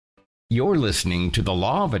You're listening to the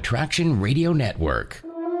Law of Attraction Radio Network.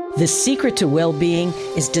 The secret to well-being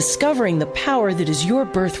is discovering the power that is your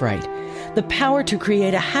birthright, the power to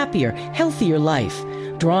create a happier, healthier life,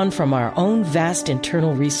 drawn from our own vast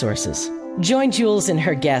internal resources. Join Jules and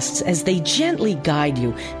her guests as they gently guide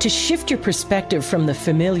you to shift your perspective from the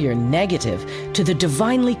familiar negative to the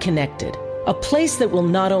divinely connected, a place that will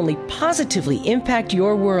not only positively impact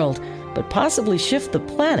your world, but possibly shift the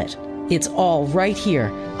planet. It's all right here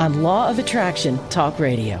on Law of Attraction Talk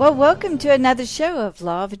Radio. Well, welcome to another show of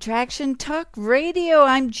Law of Attraction Talk Radio.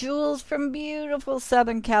 I'm Jules from beautiful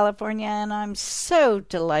Southern California, and I'm so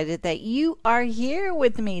delighted that you are here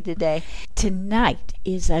with me today. Tonight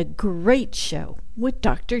is a great show with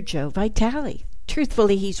Dr. Joe Vitale.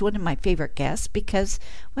 Truthfully, he's one of my favorite guests because,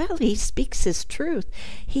 well, he speaks his truth.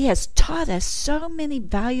 He has taught us so many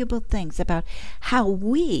valuable things about how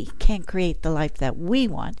we can create the life that we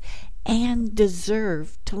want and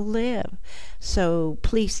deserve to live. So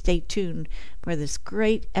please stay tuned for this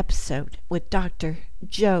great episode with Dr.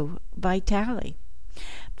 Joe Vitale.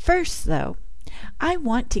 First, though, I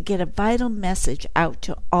want to get a vital message out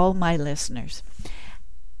to all my listeners.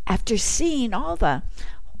 After seeing all the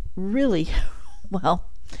really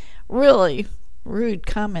rude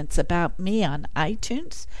comments about me on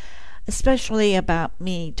iTunes, especially about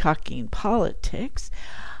me talking politics,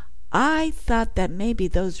 I thought that maybe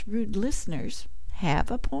those rude listeners have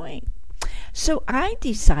a point. So I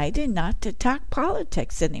decided not to talk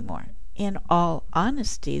politics anymore. In all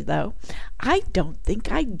honesty, though, I don't think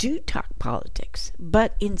I do talk politics,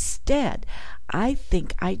 but instead, I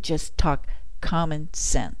think I just talk common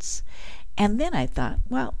sense. And then I thought,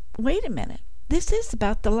 well, wait a minute. This is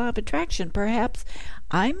about the law of attraction. Perhaps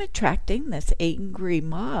I'm attracting this angry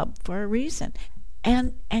mob for a reason.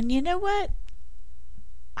 And you know what?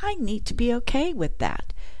 I need to be okay with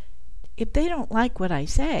that. If they don't like what I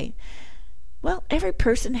say, well, every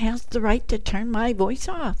person has the right to turn my voice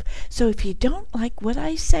off. So if you don't like what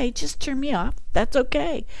I say, just turn me off. That's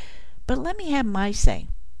okay. But let me have my say,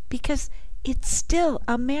 because it's still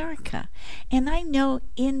America. And I know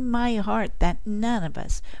in my heart that none of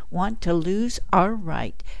us want to lose our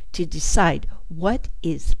right to decide what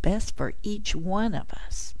is best for each one of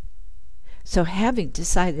us. So having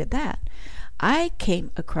decided that, I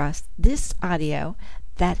came across this audio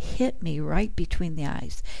that hit me right between the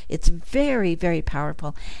eyes. It's very, very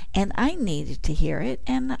powerful, and I needed to hear it,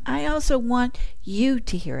 and I also want you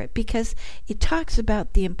to hear it because it talks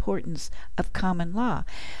about the importance of common law.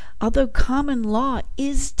 Although common law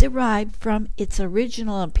is derived from its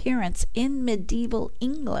original appearance in medieval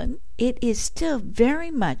England, it is still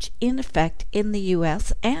very much in effect in the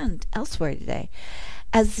U.S. and elsewhere today.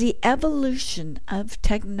 As the evolution of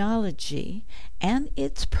technology and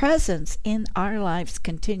its presence in our lives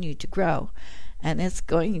continue to grow, and it's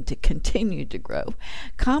going to continue to grow,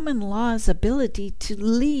 common law's ability to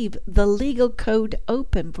leave the legal code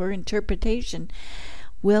open for interpretation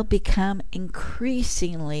will become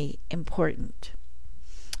increasingly important.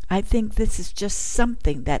 I think this is just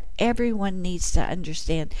something that everyone needs to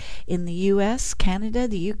understand in the U.S., Canada,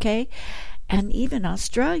 the UK, and even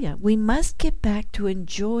Australia. We must get back to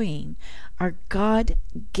enjoying our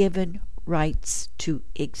God-given rights to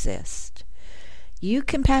exist. You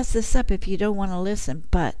can pass this up if you don't want to listen,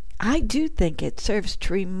 but I do think it serves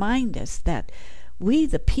to remind us that we,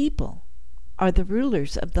 the people, are the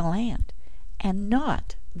rulers of the land and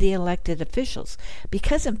not the elected officials,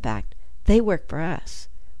 because in fact, they work for us.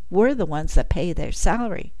 We're the ones that pay their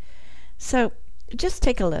salary. So just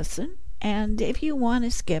take a listen. And if you want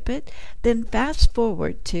to skip it, then fast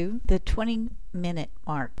forward to the 20-minute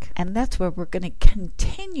mark. And that's where we're going to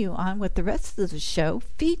continue on with the rest of the show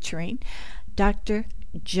featuring Dr.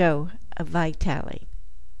 Joe Vitale.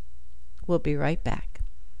 We'll be right back.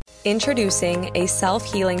 Introducing a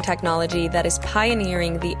self-healing technology that is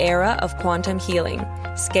pioneering the era of quantum healing,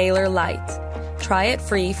 Scalar Light. Try it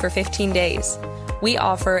free for 15 days. We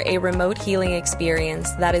offer a remote healing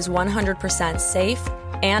experience that is 100% safe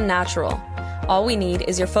and natural. All we need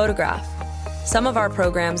is your photograph. Some of our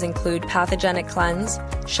programs include pathogenic cleanse,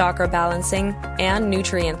 chakra balancing, and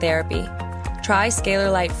nutrient therapy. Try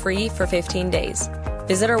Scalar Light free for 15 days.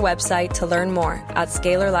 Visit our website to learn more at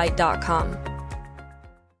scalarlight.com.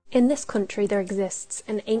 In this country there exists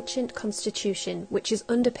an ancient constitution which is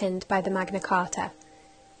underpinned by the Magna Carta.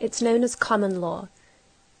 It's known as common law,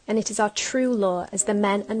 and it is our true law as the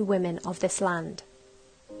men and women of this land.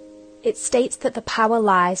 It states that the power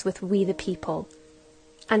lies with we the people,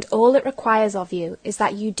 and all it requires of you is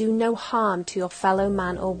that you do no harm to your fellow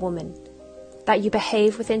man or woman, that you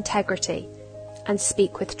behave with integrity and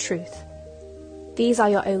speak with truth. These are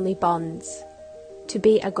your only bonds. to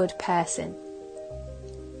be a good person.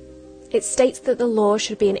 It states that the law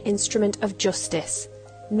should be an instrument of justice,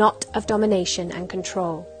 not of domination and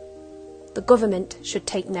control. The government should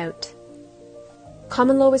take note.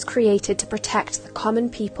 Common law was created to protect the common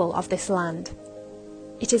people of this land.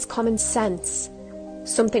 It is common sense,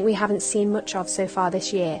 something we haven't seen much of so far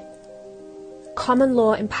this year. Common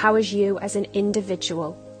law empowers you as an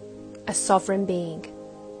individual, a sovereign being.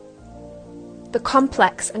 The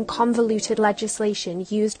complex and convoluted legislation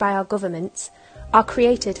used by our governments are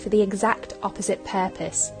created for the exact opposite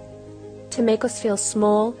purpose, to make us feel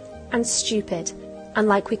small and stupid and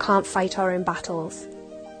like we can't fight our own battles.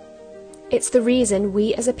 It's the reason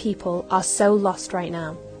we as a people are so lost right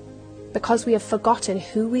now, because we have forgotten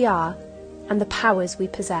who we are and the powers we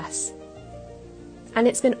possess. And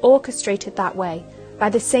it's been orchestrated that way by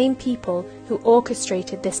the same people who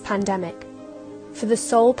orchestrated this pandemic, for the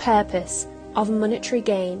sole purpose of monetary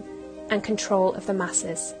gain and control of the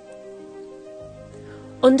masses.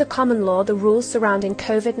 Under common law, the rules surrounding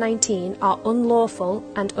COVID-19 are unlawful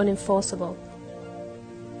and unenforceable.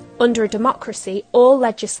 Under a democracy, all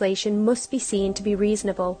legislation must be seen to be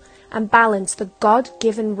reasonable and balance the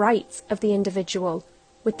God-given rights of the individual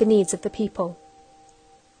with the needs of the people.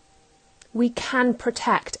 We can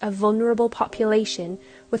protect a vulnerable population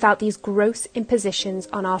without these gross impositions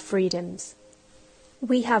on our freedoms.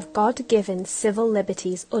 We have God-given civil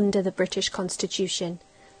liberties under the British Constitution,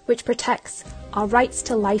 which protects our rights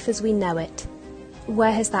to life as we know it.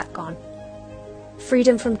 Where has that gone?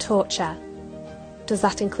 Freedom from torture. Does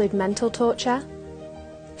that include mental torture?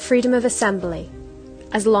 Freedom of assembly,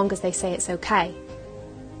 as long as they say it's okay.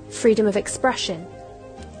 Freedom of expression,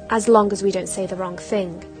 as long as we don't say the wrong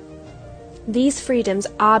thing. These freedoms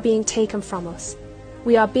are being taken from us.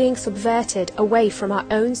 We are being subverted away from our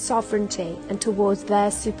own sovereignty and towards their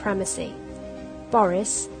supremacy.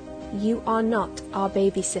 Boris, you are not our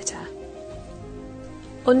babysitter.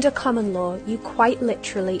 Under common law, you quite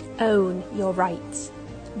literally own your rights.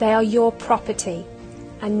 They are your property,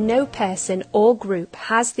 and no person or group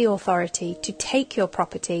has the authority to take your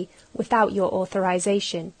property without your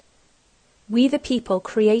authorization. We the people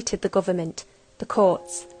created the government, the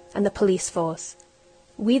courts, and the police force.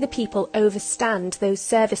 We the people overstand those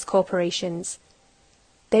service corporations.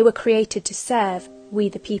 They were created to serve we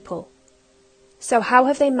the people. So how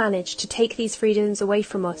have they managed to take these freedoms away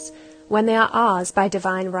from us when they are ours by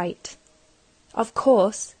divine right? Of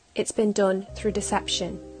course, it's been done through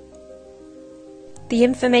deception. The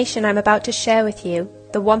information I'm about to share with you,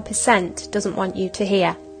 the 1% doesn't want you to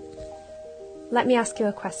hear. Let me ask you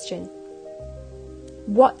a question.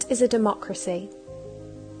 What is a democracy?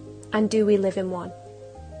 And do we live in one?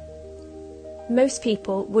 Most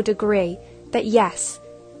people would agree that yes,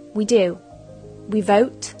 we do. We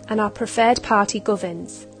vote and our preferred party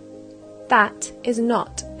governs. That is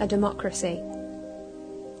not a democracy.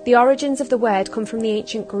 The origins of the word come from the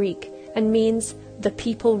ancient Greek and means the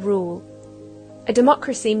people rule. A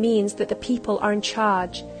democracy means that the people are in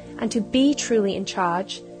charge, and to be truly in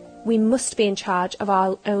charge, we must be in charge of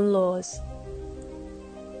our own laws.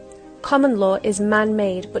 Common law is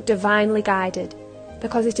man-made but divinely guided,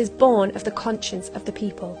 because it is born of the conscience of the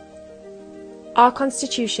people. Our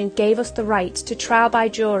Constitution gave us the right to trial by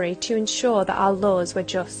jury to ensure that our laws were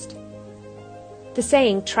just. The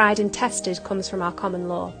saying tried and tested comes from our common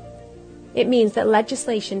law. It means that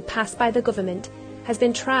legislation passed by the government has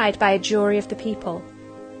been tried by a jury of the people,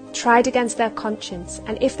 tried against their conscience,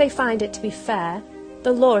 and if they find it to be fair,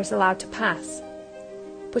 the law is allowed to pass.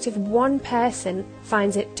 But if one person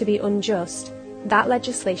finds it to be unjust, that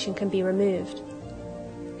legislation can be removed.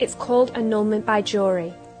 It's called annulment by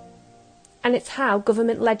jury, and it's how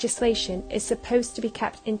government legislation is supposed to be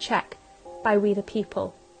kept in check by we the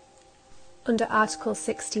people. Under Article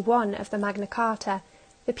 61 of the Magna Carta,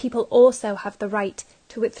 the people also have the right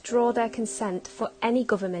to withdraw their consent for any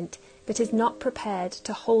government that is not prepared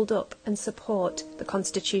to hold up and support the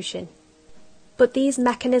Constitution. But these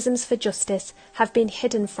mechanisms for justice have been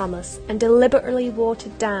hidden from us and deliberately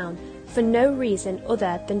watered down for no reason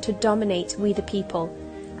other than to dominate we the people,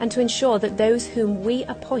 and to ensure that those whom we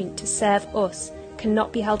appoint to serve us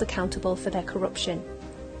cannot be held accountable for their corruption.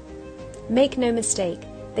 Make no mistake,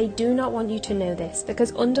 they do not want you to know this,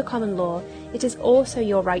 because under common law, it is also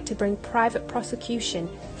your right to bring private prosecution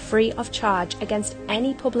free of charge against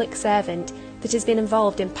any public servant that has been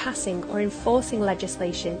involved in passing or enforcing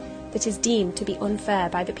legislation that is deemed to be unfair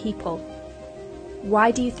by the people.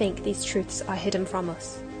 Why do you think these truths are hidden from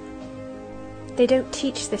us? They don't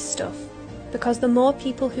teach this stuff, because the more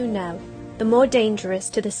people who know, the more dangerous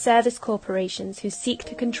to the service corporations who seek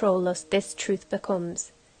to control us this truth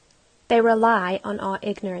becomes. They rely on our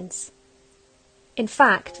ignorance. In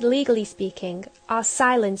fact, legally speaking, our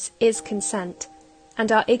silence is consent,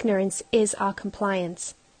 and our ignorance is our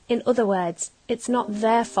compliance. In other words, it's not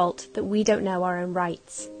their fault that we don't know our own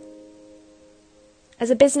rights. As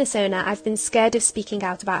a business owner, I've been scared of speaking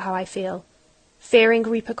out about how I feel, fearing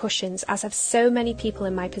repercussions, as have so many people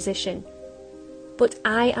in my position. But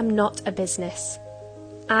I am not a business.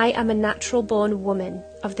 I am a natural-born woman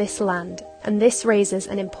of this land, and this raises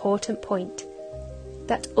an important point,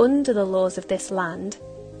 that under the laws of this land,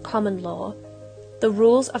 common law, the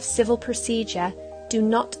rules of civil procedure do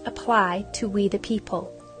not apply to we the people.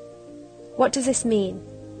 What does this mean?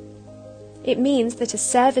 It means that a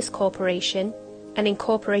service corporation, an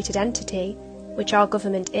incorporated entity, which our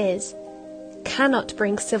government is, cannot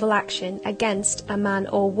bring civil action against a man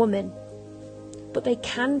or woman, but they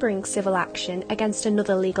can bring civil action against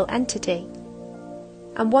another legal entity.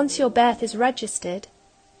 And once your birth is registered,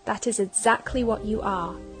 that is exactly what you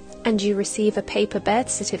are, and you receive a paper birth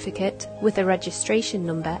certificate with a registration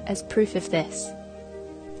number as proof of this.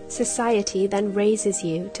 Society then raises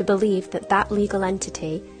you to believe that that legal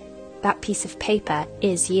entity, that piece of paper,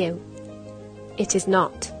 is you. It is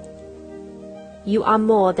not. You are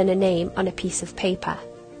more than a name on a piece of paper.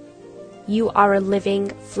 You are a living,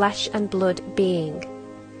 flesh and blood being.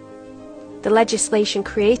 The legislation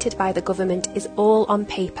created by the government is all on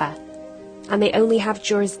paper, and they only have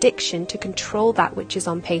jurisdiction to control that which is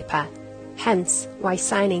on paper, hence why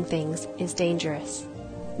signing things is dangerous.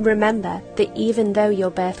 Remember that even though your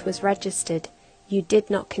birth was registered, you did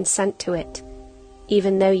not consent to it.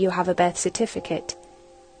 Even though you have a birth certificate,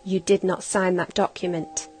 you did not sign that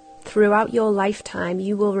document. Throughout your lifetime,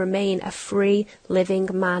 you will remain a free, living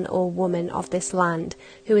man or woman of this land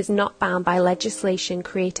who is not bound by legislation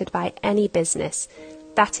created by any business.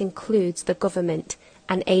 That includes the government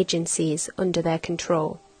and agencies under their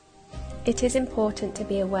control. It is important to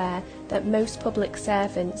be aware that most public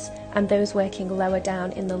servants and those working lower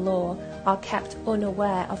down in the law are kept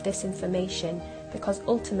unaware of this information because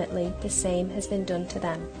ultimately the same has been done to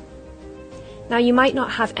them. Now, you might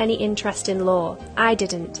not have any interest in law. I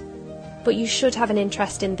didn't. But you should have an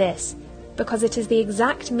interest in this, because it is the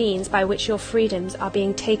exact means by which your freedoms are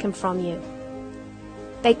being taken from you.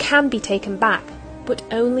 They can be taken back, but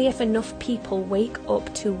only if enough people wake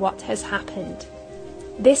up to what has happened.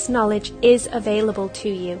 This knowledge is available to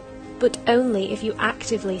you, but only if you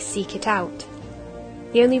actively seek it out.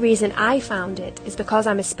 The only reason I found it is because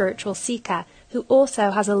I'm a spiritual seeker who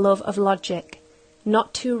also has a love of logic,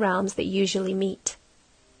 not two realms that usually meet.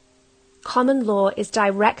 Common law is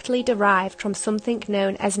directly derived from something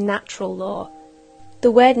known as natural law.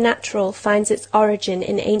 The word natural finds its origin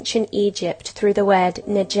in ancient Egypt through the word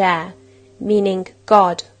nejer, meaning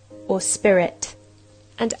God or spirit,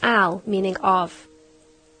 and al, meaning of.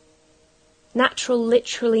 Natural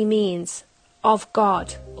literally means of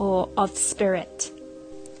God or of spirit.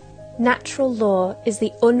 Natural law is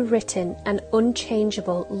the unwritten and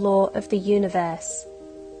unchangeable law of the universe.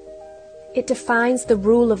 It defines the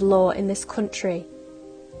rule of law in this country,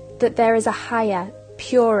 that there is a higher,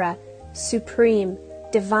 purer, supreme,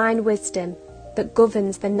 divine wisdom that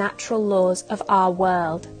governs the natural laws of our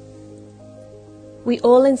world. We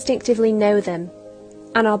all instinctively know them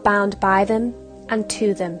and are bound by them and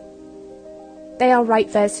to them. They are right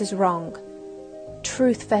versus wrong,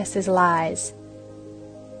 truth versus lies,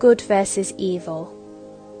 good versus evil.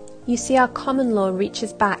 You see, our common law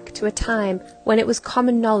reaches back to a time when it was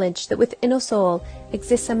common knowledge that within us all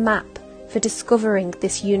exists a map for discovering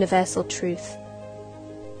this universal truth.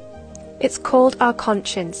 It's called our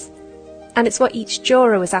conscience, and it's what each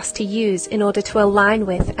juror was asked to use in order to align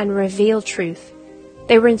with and reveal truth.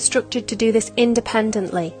 They were instructed to do this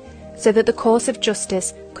independently, so that the course of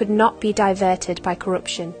justice could not be diverted by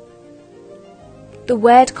corruption. The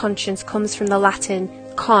word conscience comes from the Latin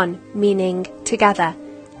con, meaning together,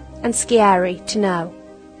 and sciere, to know.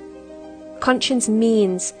 Conscience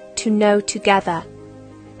means to know together,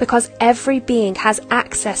 because every being has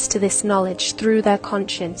access to this knowledge through their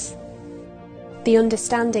conscience. The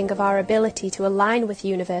understanding of our ability to align with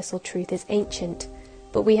universal truth is ancient,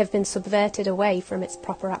 but we have been subverted away from its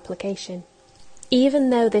proper application. Even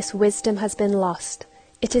though this wisdom has been lost,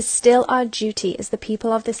 it is still our duty as the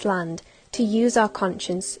people of this land to use our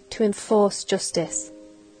conscience to enforce justice.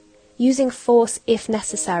 Using force if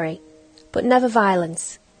necessary, but never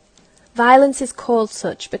violence. Violence is called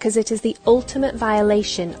such because it is the ultimate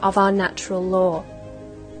violation of our natural law.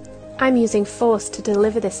 I'm using force to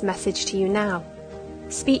deliver this message to you now.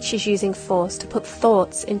 Speech is using force to put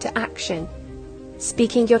thoughts into action,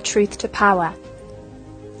 speaking your truth to power.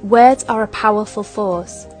 Words are a powerful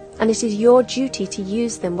force, and it is your duty to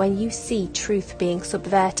use them when you see truth being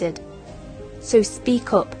subverted. So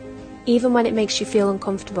speak up, even when it makes you feel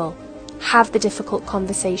uncomfortable. Have the difficult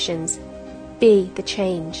conversations. Be the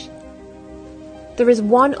change. There is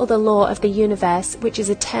one other law of the universe which is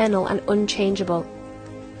eternal and unchangeable,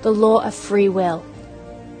 the law of free will.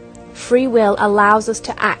 Free will allows us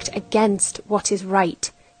to act against what is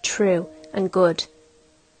right, true, and good.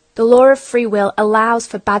 The law of free will allows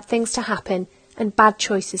for bad things to happen and bad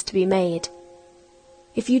choices to be made.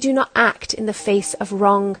 If you do not act in the face of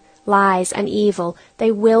wrong, lies, and evil,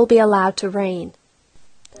 they will be allowed to reign.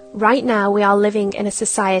 Right now we are living in a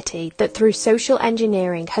society that through social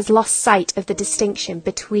engineering has lost sight of the distinction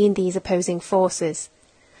between these opposing forces.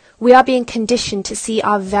 We are being conditioned to see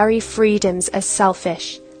our very freedoms as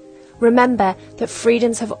selfish. Remember that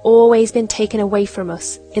freedoms have always been taken away from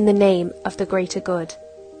us in the name of the greater good.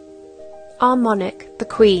 Our monarch, the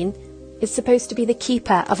Queen, is supposed to be the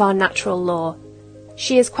keeper of our natural law.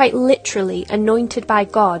 She is quite literally anointed by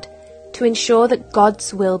God to ensure that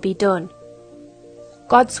God's will be done.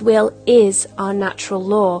 God's will is our natural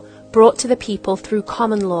law, brought to the people through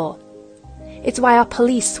common law. It's why our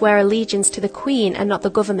police swear allegiance to the Queen and not the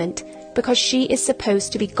government, because she is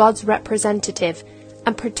supposed to be God's representative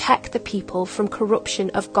and protect the people from corruption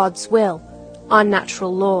of God's will, our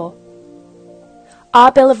natural law.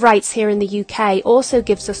 Our Bill of Rights here in the UK also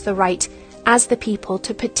gives us the right, as the people,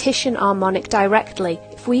 to petition our monarch directly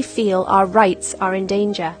if we feel our rights are in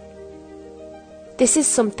danger. This is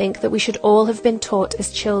something that we should all have been taught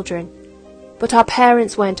as children, but our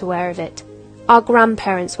parents weren't aware of it. Our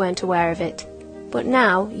grandparents weren't aware of it, but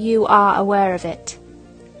now you are aware of it.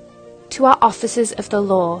 To our officers of the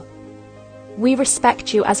law, we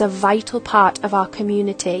respect you as a vital part of our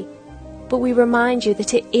community, but we remind you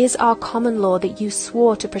that it is our common law that you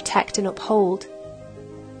swore to protect and uphold.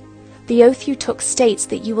 The oath you took states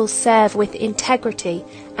that you will serve with integrity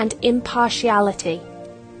and impartiality,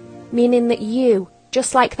 meaning that you,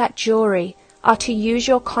 just like that jury, are to use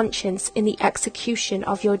your conscience in the execution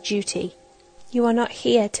of your duty. You are not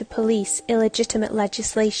here to police illegitimate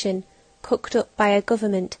legislation cooked up by a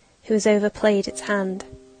government who has overplayed its hand.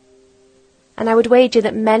 And I would wager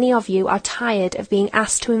that many of you are tired of being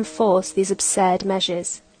asked to enforce these absurd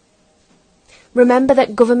measures. Remember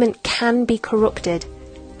that government can be corrupted,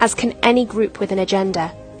 as can any group with an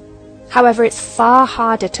agenda. However, it's far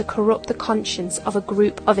harder to corrupt the conscience of a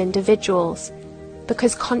group of individuals,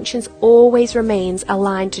 because conscience always remains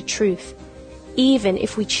aligned to truth. Even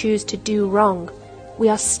if we choose to do wrong, we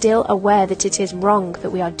are still aware that it is wrong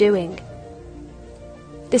that we are doing.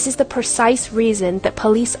 This is the precise reason that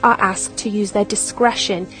police are asked to use their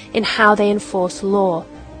discretion in how they enforce law,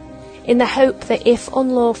 in the hope that if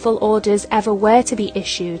unlawful orders ever were to be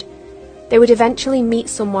issued, they would eventually meet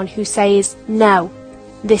someone who says, "No,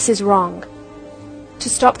 this is wrong," to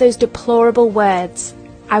stop those deplorable words,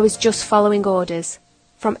 "I was just following orders,"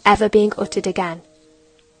 from ever being uttered again.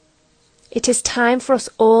 It is time for us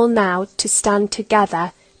all now to stand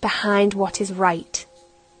together behind what is right.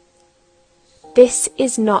 This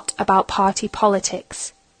is not about party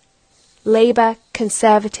politics. Labour,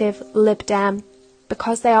 Conservative, Lib Dem,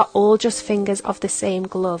 because they are all just fingers of the same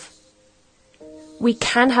glove. We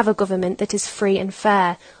can have a government that is free and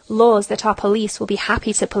fair, laws that our police will be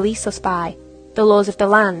happy to police us by, the laws of the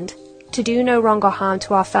land, to do no wrong or harm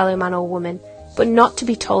to our fellow man or woman, but not to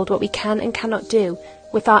be told what we can and cannot do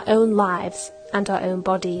with our own lives and our own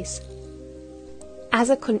bodies. As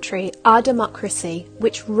a country, our democracy,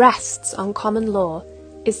 which rests on common law,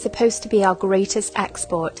 is supposed to be our greatest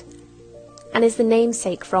export, and is the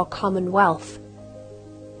namesake for our common wealth.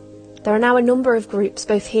 There are now a number of groups,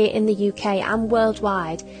 both here in the UK and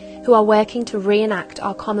worldwide, who are working to reenact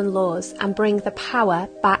our common laws and bring the power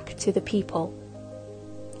back to the people.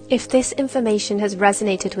 If this information has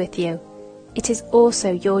resonated with you, it is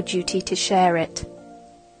also your duty to share it.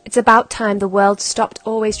 It's about time the world stopped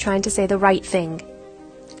always trying to say the right thing,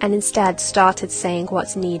 and instead started saying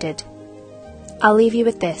what's needed. I'll leave you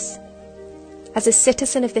with this. As a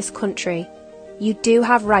citizen of this country, you do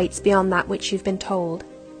have rights beyond that which you've been told.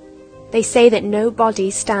 They say that no body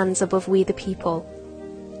stands above we the people,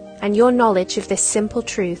 and your knowledge of this simple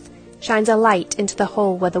truth shines a light into the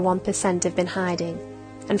hole where the 1% have been hiding,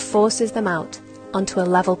 and forces them out onto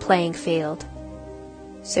a level playing field.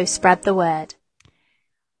 So spread the word.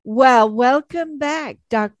 Well, welcome back,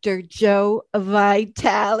 Dr. Joe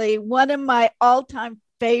Vitale, one of my all-time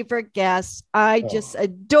favorite guests. I just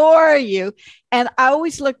adore you, and I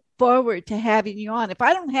always look forward to having you on. If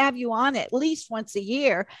I don't have you on at least once a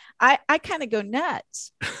year, I kind of go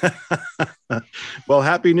nuts. Well,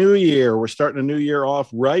 Happy New Year. We're starting a new year off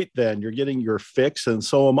right then. You're getting your fix, and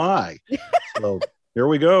so am I. So here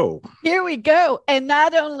we go. Here we go. And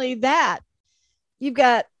not only that, you've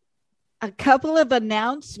got a couple of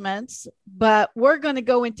announcements, but we're going to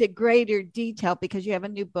go into greater detail because you have a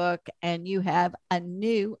new book and you have a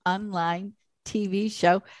new online TV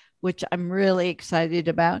show, which I'm really excited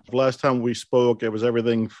about. Last time we spoke, it was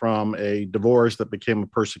everything from a divorce that became a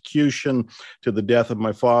persecution to the death of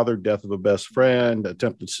my father, death of a best friend,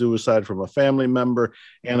 attempted suicide from a family member,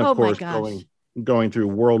 and of course going through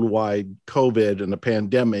worldwide COVID and the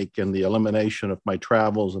pandemic and the elimination of my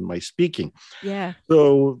travels and my speaking. Yeah.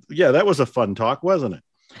 So, yeah, that was a fun talk, wasn't it?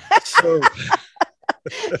 So,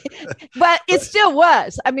 but it still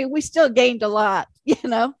was. I mean, we still gained a lot,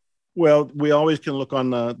 Well, we always can look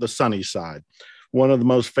on the sunny side. One of the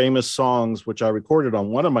most famous songs, which I recorded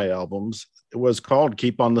on one of my albums, was called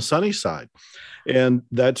Keep on the Sunny Side. And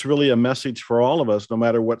that's really a message for all of us, no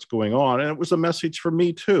matter what's going on. And it was a message for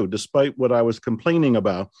me, too, despite what I was complaining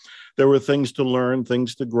about. There were things to learn,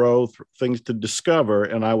 things to grow, things to discover.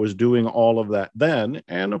 And I was doing all of that then,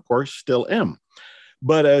 and of course, still am.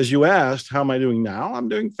 But as you asked, how am I doing now? I'm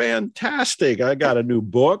doing fantastic. I got a new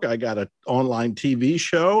book. I got an online TV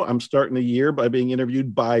show. I'm starting the year by being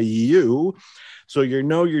interviewed by you. So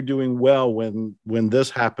you're doing well when this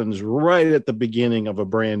happens right at the beginning of a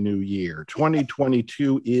brand new year.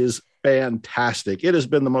 2022 is fantastic. It has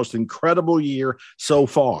been the most incredible year so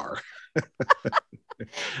far.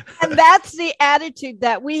 And that's the attitude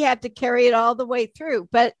that we have to carry it all the way through.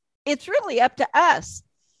 But it's really up to us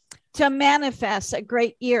to manifest a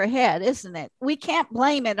great year ahead, isn't it? We can't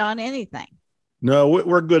blame it on anything. No,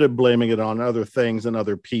 we're good at blaming it on other things and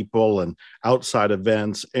other people and outside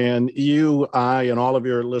events. And you, I, and all of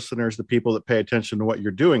your listeners, the people that pay attention to what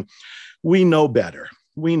you're doing, we know better.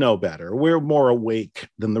 We know better. We're more awake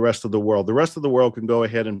than the rest of the world. The rest of the world can go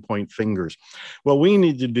ahead and point fingers. What we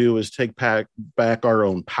need to do is take back our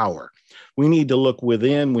own power. We need to look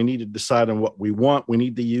within. We need to decide on what we want. We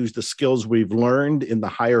need to use the skills we've learned in the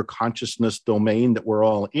higher consciousness domain that we're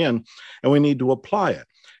all in, and we need to apply it.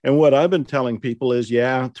 And what I've been telling people is,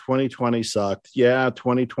 2020 sucked.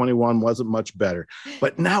 2021 wasn't much better.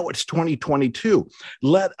 But now it's 2022.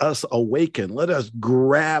 Let us awaken. Let us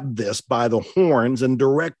grab this by the horns and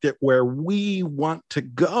direct it where we want to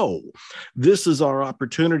go. This is our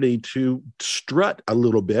opportunity to strut a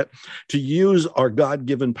little bit, to use our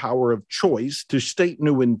God-given power of choice, to state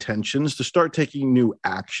new intentions, to start taking new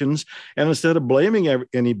actions. And instead of blaming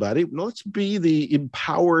anybody, let's be the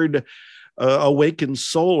empowered awakened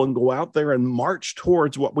soul and go out there and march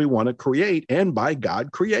towards what we want to create, and by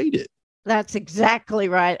God, create it. That's exactly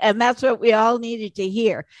right. And that's what we all needed to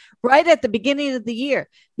hear right at the beginning of the year,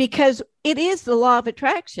 because it is the law of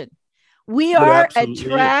attraction. We are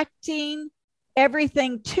attracting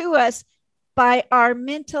everything to us by our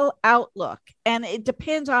mental outlook. And it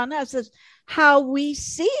depends on us as how we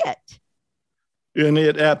see it. And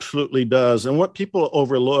it absolutely does. And what people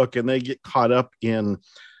overlook, and they get caught up in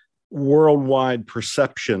worldwide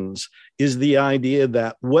perceptions, is the idea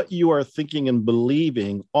that what you are thinking and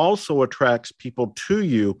believing also attracts people to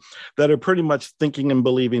you that are pretty much thinking and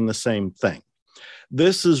believing the same thing.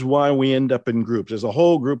 This is why we end up in groups. There's a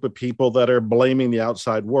whole group of people that are blaming the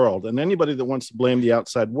outside world. And anybody that wants to blame the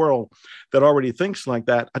outside world that already thinks like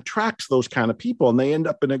that attracts those kind of people, and they end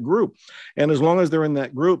up in a group. And as long as they're in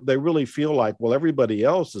that group, they really feel like, well, everybody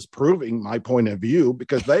else is proving my point of view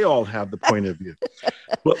because they all have the point of view.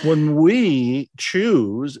 But when we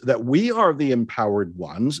choose that we are the empowered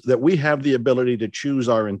ones, that we have the ability to choose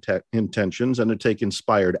our intentions and to take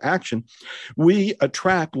inspired action, we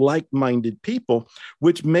attract like-minded people,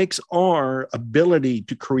 which makes our ability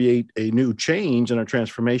to create a new change and a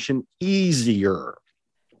transformation easier.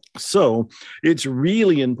 So it's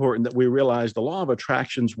really important that we realize the law of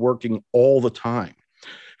attraction is working all the time.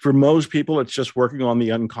 For most people, it's just working on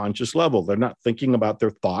the unconscious level. They're not thinking about their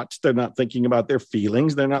thoughts. They're not thinking about their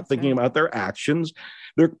feelings. They're not thinking about their actions.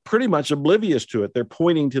 They're pretty much oblivious to it. They're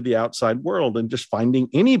pointing to the outside world and just finding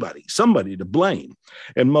somebody to blame.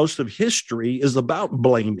 And most of history is about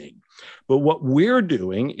blaming. But what we're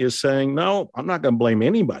doing is saying, no, I'm not going to blame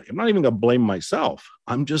anybody. I'm not even going to blame myself.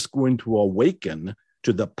 I'm just going to awaken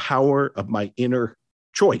to the power of my inner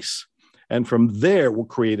choice. And from there, we'll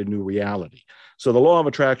create a new reality. So the law of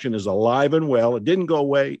attraction is alive and well. It didn't go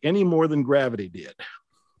away any more than gravity did.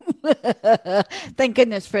 Thank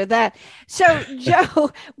goodness for that. So, Joe,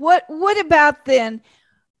 what about then?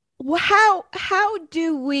 How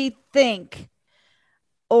do we think,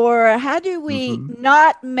 or how do we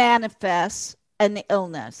not manifest an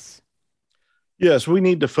illness? Yes, we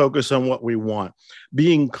need to focus on what we want.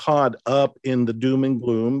 Being caught up in the doom and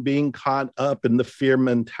gloom, being caught up in the fear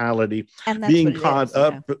mentality, being caught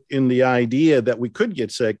up in the idea that we could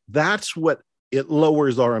get sick, that's what it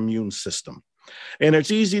lowers our immune system. And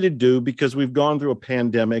it's easy to do because we've gone through a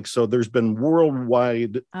pandemic. So there's been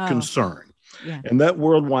worldwide concern. Yeah. And that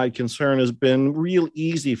worldwide concern has been real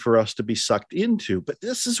easy for us to be sucked into. But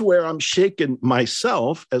this is where I'm shaking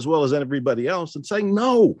myself as well as everybody else and saying,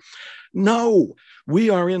 no, we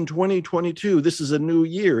are in 2022. This is a new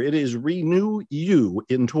year. It is renew you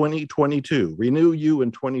in 2022. Renew you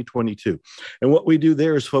in 2022. And what we do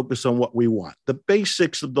there is focus on what we want, the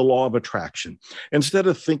basics of the law of attraction. Instead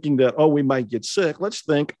of thinking that, oh, we might get sick, let's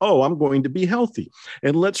think, oh, I'm going to be healthy.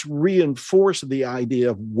 And let's reinforce the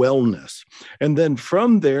idea of wellness. And then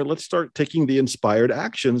from there, let's start taking the inspired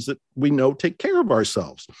actions that we know take care of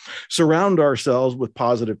ourselves. Surround ourselves with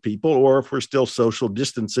positive people, or if we're still social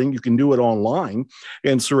distancing, you can do it online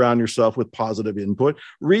and surround yourself with positive input.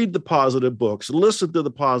 Read the positive books, listen to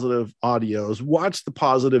the positive audios, watch the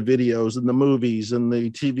positive videos and the movies and the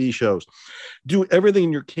TV shows. Do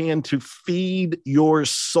everything you can to feed your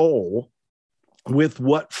soul with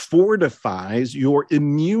what fortifies your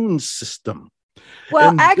immune system. Well,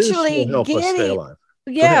 And actually, this will help us stay alive.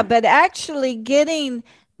 Yeah, but actually getting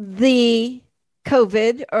the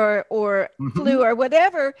COVID or flu or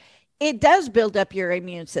whatever, it does build up your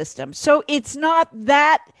immune system. So it's not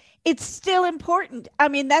that, it's still important. I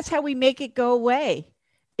mean, that's how we make it go away,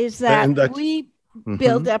 is that we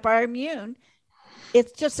build up our immune.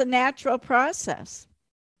 It's just a natural process.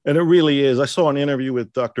 And it really is. I saw an interview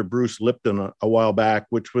with Dr. Bruce Lipton a while back,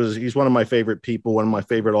 he's one of my favorite people, one of my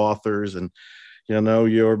favorite authors. And you know,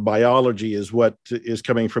 your biology is what is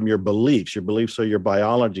coming from your beliefs. Your beliefs are your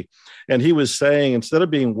biology. And he was saying, instead of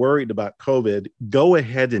being worried about COVID, go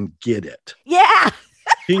ahead and get it. Yeah.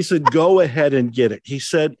 He said, go ahead and get it. He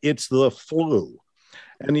said, it's the flu.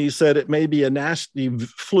 And he said, it may be a nasty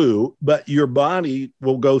flu, but your body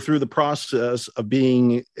will go through the process of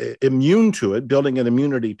being immune to it, building an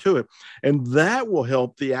immunity to it. And that will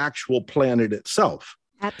help the actual planet itself.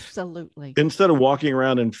 Absolutely. Instead of walking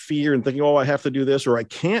around in fear and thinking, oh, I have to do this or I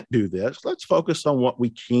can't do this, let's focus on what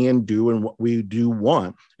we can do and what we do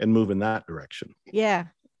want and move in that direction. Yeah,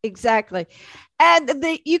 exactly. And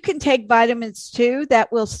you can take vitamins too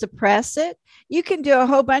that will suppress it. You can do a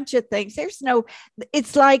whole bunch of things.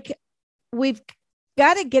 It's like we've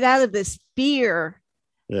got to get out of this fear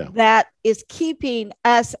that is keeping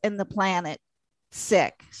us and the planet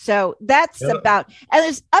sick. So that's about, and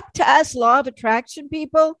it's up to us, law of attraction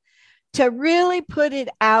people, to really put it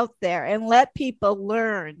out there and let people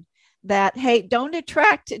learn that, hey, don't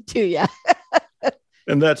attract it to you.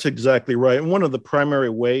 And that's exactly right. And one of the primary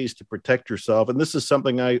ways to protect yourself, and this is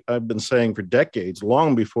something I've been saying for decades,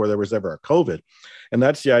 long before there was ever a COVID, and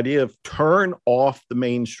that's the idea of turn off the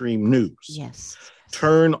mainstream news. Yes.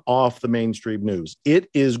 Turn off the mainstream news. It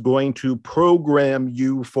is going to program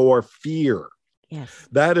you for fear. Yes.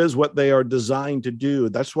 That is what they are designed to do.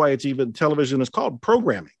 That's why it's even television is called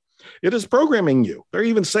programming. It is programming you. They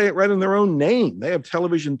even say it right in their own name. They have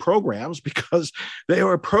television programs because they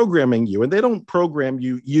are programming you. And they don't program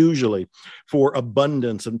you usually for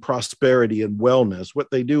abundance and prosperity and wellness.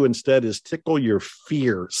 What they do instead is tickle your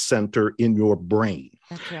fear center in your brain.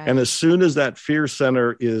 That's right. And as soon as that fear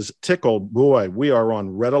center is tickled, boy, we are on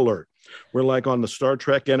red alert. We're like on the Star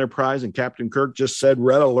Trek Enterprise, and Captain Kirk just said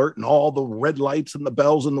red alert, and all the red lights and the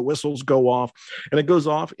bells and the whistles go off, and it goes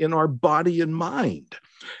off in our body and mind.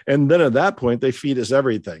 And then at that point, they feed us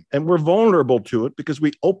everything. And we're vulnerable to it because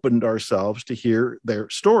we opened ourselves to hear their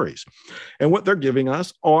stories. And what they're giving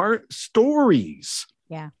us are stories.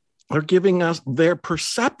 Yeah. They're giving us their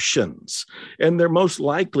perceptions, and they're most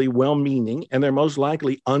likely well-meaning, and they're most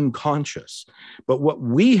likely unconscious. But what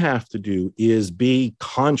we have to do is be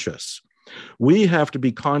conscious. We have to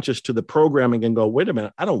be conscious to the programming and go, wait a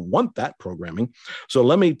minute, I don't want that programming. So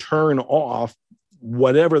let me turn off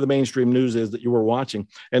whatever the mainstream news is that you were watching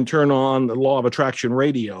and turn on the law of attraction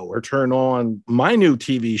radio or turn on my new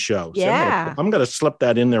TV show. Yeah. So I'm going to slip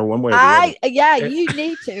that in there one way or the other. Yeah, you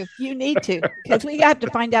need to, because we have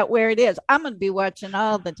to find out where it is. I'm going to be watching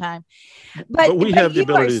all the time. But we have the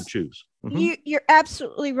ability to choose. Mm-hmm. You're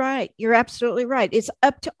absolutely right. You're absolutely right. It's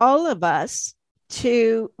up to all of us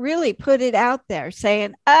to really put it out there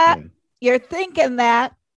saying, you're thinking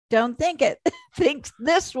that, don't think it. Think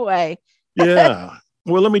this way. Yeah.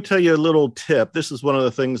 Well, let me tell you a little tip. This is one of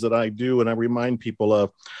the things that I do and I remind people of.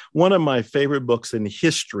 One of my favorite books in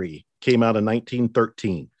history came out in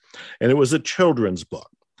 1913, and it was a children's book,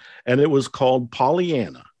 and it was called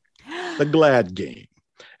Pollyanna, The Glad Game.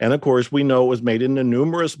 And of course, we know it was made into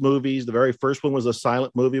numerous movies. The very first one was a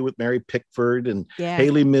silent movie with Mary Pickford, and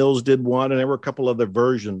Haley Mills did one, and there were a couple other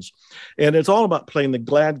versions. And it's all about playing the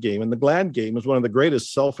glad game. And the glad game is one of the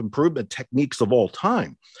greatest self-improvement techniques of all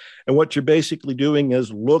time. And what you're basically doing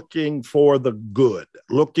is looking for the good,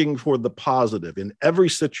 looking for the positive in every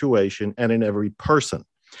situation and in every person.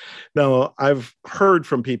 Now, I've heard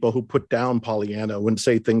from people who put down Pollyanna and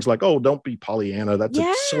say things like, oh, don't be Pollyanna. That's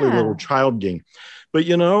a silly little child game. But,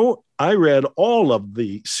 I read all of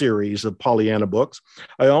the series of Pollyanna books.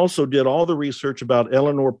 I also did all the research about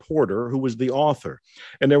Eleanor Porter, who was the author.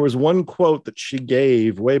 And there was one quote that she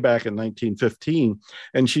gave way back in 1915.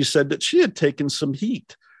 And she said that she had taken some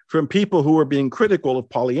heat from people who were being critical of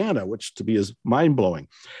Pollyanna, which to me is mind-blowing.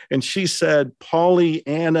 And she said,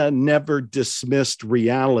 Pollyanna never dismissed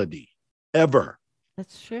reality, ever.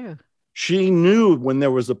 That's true. She knew when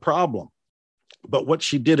there was a problem. But what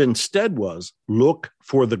she did instead was look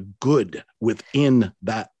for the good within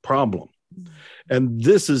that problem. And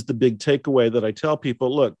this is the big takeaway that I tell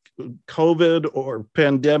people, look, COVID or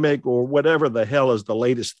pandemic or whatever the hell is the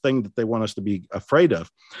latest thing that they want us to be afraid of,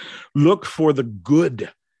 look for the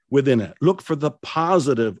good within it. Look for the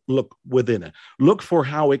positive look within it. Look for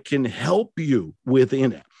how it can help you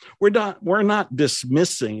within it. We're not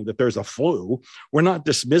dismissing that there's a flu. We're not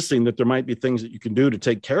dismissing that there might be things that you can do to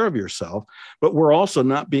take care of yourself, but we're also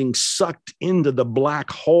not being sucked into the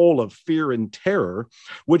black hole of fear and terror,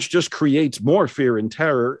 which just creates more fear and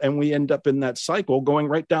terror. And we end up in that cycle going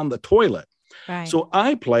right down the toilet. Right. So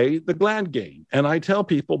I play the glad game, and I tell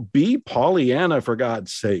people, be Pollyanna, for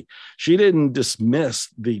God's sake. She didn't dismiss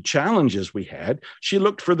the challenges we had. She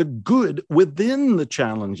looked for the good within the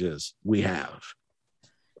challenges we have.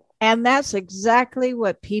 And that's exactly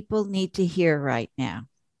what people need to hear right now.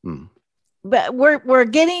 But we're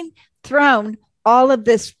getting thrown all of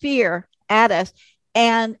this fear at us.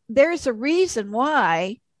 And there's a reason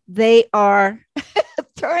why they are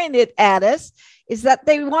throwing it at us, is that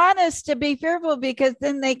they want us to be fearful because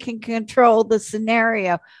then they can control the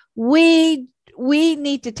scenario. We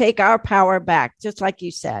need to take our power back, just like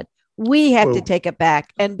you said. We have to take it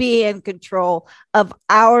back and be in control of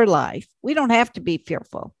our life. We don't have to be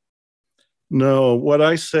fearful. No, what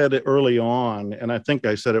I said early on, and I think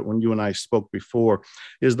I said it when you and I spoke before,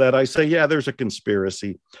 is that I say, yeah, there's a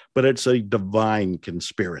conspiracy, but it's a divine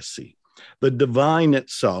conspiracy. The divine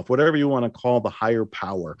itself, whatever you want to call the higher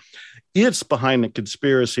power, it's behind the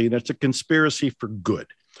conspiracy, and it's a conspiracy for good.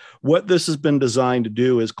 What this has been designed to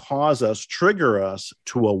do is trigger us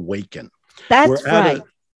to awaken. That's right.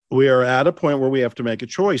 We are at a point where we have to make a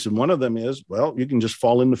choice. And one of them is, well, you can just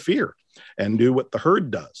fall into fear and do what the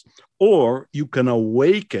herd does. Or you can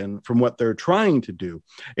awaken from what they're trying to do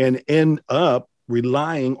and end up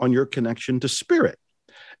relying on your connection to spirit.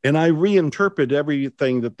 And I reinterpret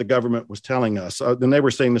everything that the government was telling us. And they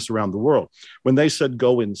were saying this around the world. When they said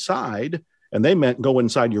go inside, and they meant go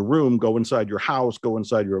inside your room, go inside your house, go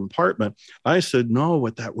inside your apartment. I said, no,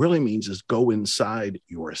 what that really means is go inside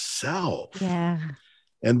yourself. Yeah.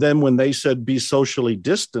 And then when they said be socially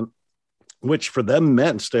distant, which for them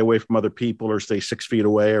meant stay away from other people or stay 6 feet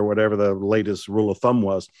away or whatever the latest rule of thumb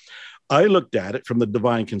was, I looked at it from the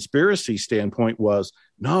divine conspiracy standpoint was,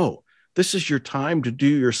 no, this is your time to do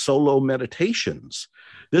your solo meditations.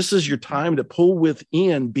 This is your time to pull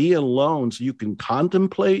within, be alone so you can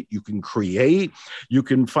contemplate, you can create, you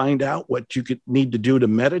can find out what you need to do to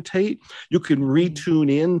meditate. You can retune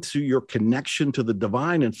into your connection to the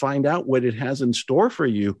divine and find out what it has in store for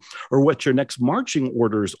you or what your next marching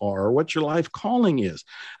orders are or what your life calling is.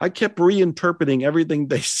 I kept reinterpreting everything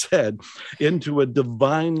they said into a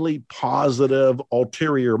divinely positive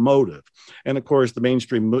ulterior motive. And of course, the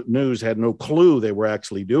mainstream news had no clue they were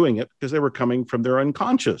actually doing it because they were coming from their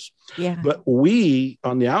unconscious. Yeah. But we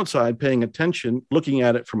on the outside paying attention, looking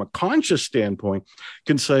at it from a conscious standpoint,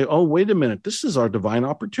 can say, oh, wait a minute, this is our divine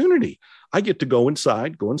opportunity. I get to go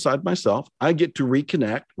inside myself. I get to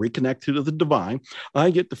reconnect to the divine.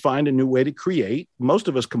 I get to find a new way to create. Most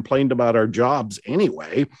of us complained about our jobs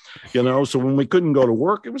anyway, so when we couldn't go to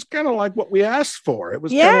work, it was kind of like what we asked for. It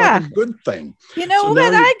was kind of like a good thing.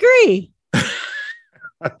 I agree.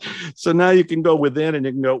 So now you can go within and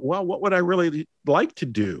you can go, well, what would I really like to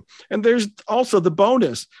do? And there's also the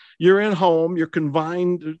bonus. You're in home, you're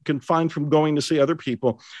confined from going to see other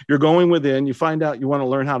people. You're going within, you find out you want to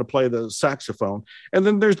learn how to play the saxophone. And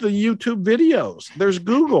then there's the YouTube videos, there's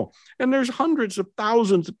Google, and there's hundreds of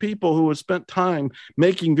thousands of people who have spent time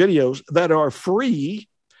making videos that are free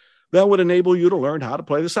that would enable you to learn how to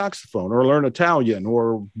play the saxophone or learn Italian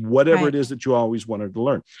or whatever it is that you always wanted to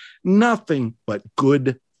learn. Nothing but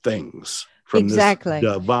good things from this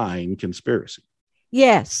divine conspiracy.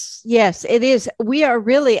 Yes, yes, it is. We are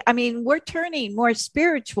really, I mean, we're turning more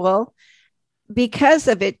spiritual because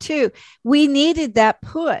of it too. We needed that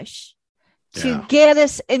push to Yeah. get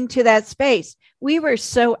us into that space. We were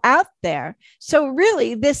so out there. So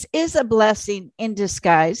really, this is a blessing in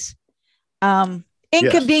disguise. Yes.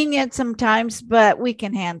 Inconvenient sometimes, but we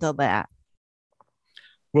can handle that.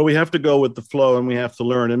 Well, we have to go with the flow and we have to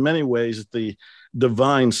learn. In many ways, the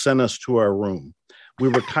divine sent us to our room. We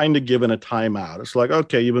were kind of given a timeout. It's like,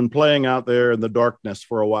 okay, you've been playing out there in the darkness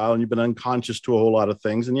for a while and you've been unconscious to a whole lot of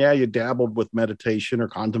things. And yeah, you dabbled with meditation or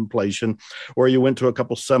contemplation, or you went to a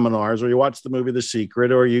couple seminars, or you watched the movie The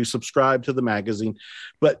Secret, or you subscribed to the magazine.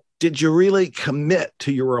 But did you really commit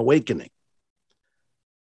to your awakening?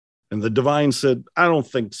 And the divine said, I don't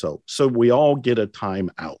think so. So we all get a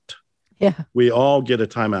timeout. Yeah. We all get a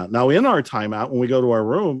timeout. Now, in our timeout, when we go to our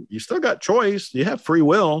room, you still got choice. You have free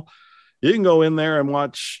will. You can go in there and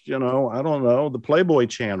watch, I don't know, the Playboy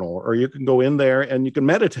channel, or you can go in there and you can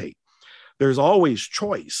meditate. There's always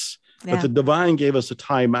choice. Yeah. But the divine gave us a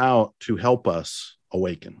timeout to help us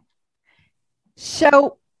awaken.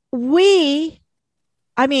 So I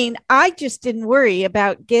just didn't worry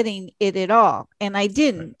about getting it at all. And I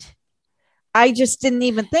didn't. Right. I just didn't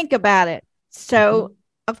even think about it. So,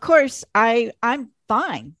 of course, I'm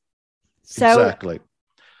fine. So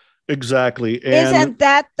Exactly. And isn't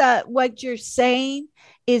that what you're saying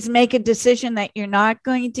is make a decision that you're not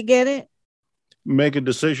going to get it? make a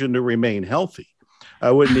decision to remain healthy.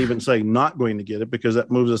 I wouldn't even say not going to get it, because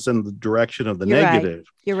that moves us in the direction of the negative.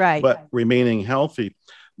 Right. You're right. But remaining healthy.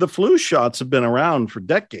 The flu shots have been around for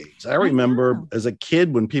decades. I remember as a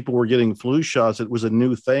kid when people were getting flu shots, it was a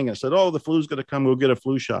new thing. I said, oh, the flu's going to come. We'll get a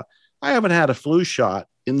flu shot. I haven't had a flu shot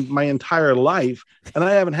in my entire life, and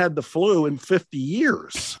I haven't had the flu in 50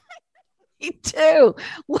 years. Me too.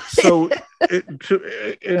 So,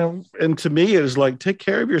 and to me, it is like, take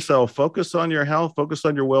care of yourself, focus on your health, focus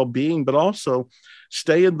on your well-being, but also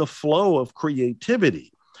stay in the flow of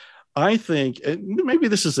creativity. I think, and maybe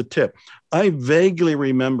this is a tip, I vaguely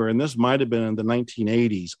remember, and this might have been in the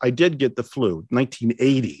 1980s, I did get the flu,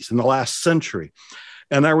 1980s, in the last century.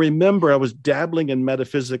 And I remember I was dabbling in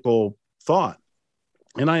metaphysical thought.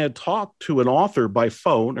 And I had talked to an author by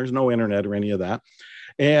phone. There's no internet or any of that.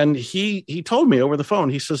 And he told me over the phone,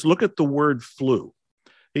 he says, look at the word flu.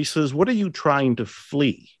 He says, what are you trying to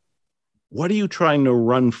flee? What are you trying to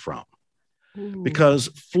run from? Because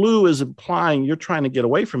flu is implying you're trying to get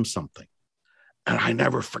away from something. And I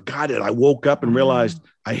never forgot it. I woke up and realized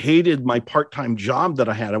I hated my part-time job that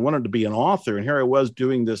I had. I wanted to be an author. And here I was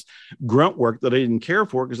doing this grunt work that I didn't care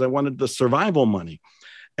for because I wanted the survival money.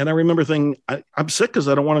 And I remember thinking, I'm sick because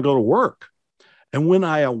I don't want to go to work. And when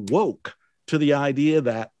I awoke to the idea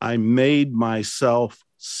that I made myself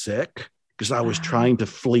sick because I was trying to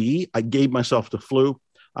flee, I gave myself the flu.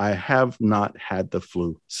 I have not had the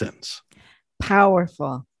flu since.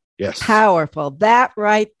 Powerful. Yes. Powerful. That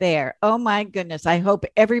right there. Oh my goodness. I hope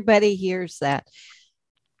everybody hears that.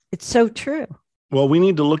 It's so true. Well, we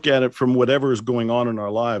need to look at it from whatever is going on in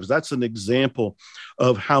our lives. That's an example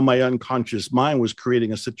of how my unconscious mind was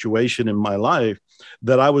creating a situation in my life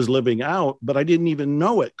that I was living out, but I didn't even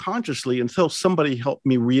know it consciously until somebody helped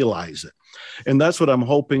me realize it. And that's what I'm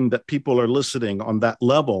hoping that people are listening on that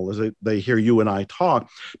level as they hear you and I talk,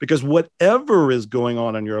 because whatever is going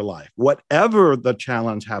on in your life, whatever the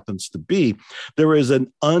challenge happens to be, there is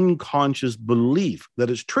an unconscious belief that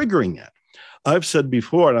is triggering it. I've said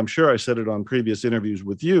before, and I'm sure I said it on previous interviews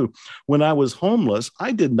with you, when I was homeless,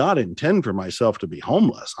 I did not intend for myself to be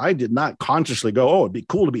homeless. I did not consciously go, oh, it'd be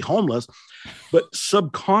cool to be homeless. But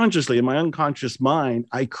subconsciously, in my unconscious mind,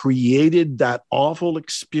 I created that awful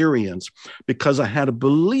experience because I had a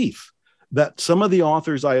belief that some of the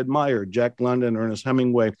authors I admired, Jack London, Ernest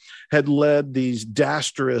Hemingway, had led these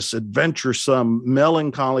dexterous, adventuresome,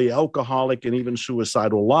 melancholy, alcoholic, and even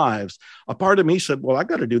suicidal lives. A part of me said, well, I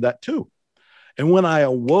got to do that too. And when I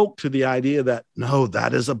awoke to the idea that, no,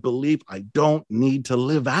 that is a belief I don't need to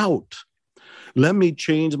live out. Let me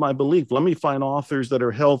change my belief. Let me find authors that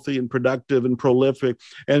are healthy and productive and prolific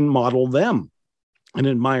and model them and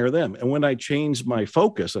admire them. And when I changed my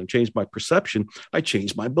focus and changed my perception, I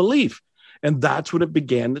changed my belief. And that's when it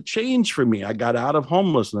began to change for me. I got out of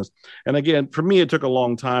homelessness. And again, for me, it took a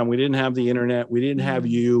long time. We didn't have the internet. We didn't have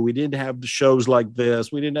you. We didn't have the shows like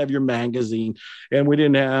this. We didn't have your magazine. And we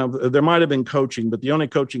didn't have, there might have been coaching, but the only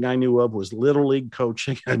coaching I knew of was Little League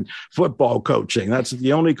coaching and football coaching. That's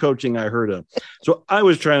the only coaching I heard of. So I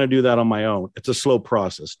was trying to do that on my own. It's a slow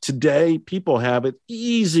process. Today, people have it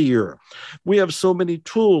easier. We have so many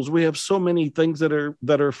tools. We have so many things that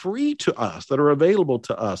are free to us, that are available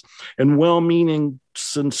to us. And well-meaning,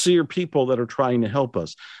 sincere people that are trying to help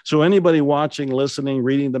us. So anybody watching, listening,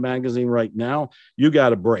 reading the magazine right now, you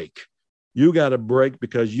got a break. You got to break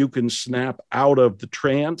because you can snap out of the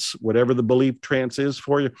trance, whatever the belief trance is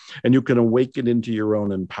for you, and you can awaken into your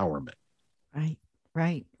own empowerment.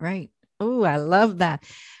 Right. Oh, I love that.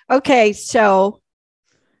 Okay, so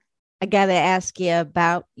I got to ask you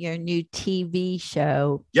about your new TV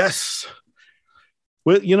show. Yes.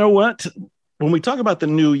 Well, you know what? When we talk about the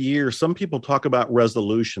new year, some people talk about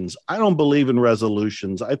resolutions. I don't believe in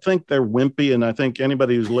resolutions. I think they're wimpy, and I think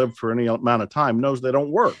anybody who's lived for any amount of time knows they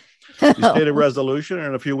don't work. You state a resolution, and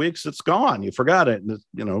in a few weeks, it's gone. You forgot it, and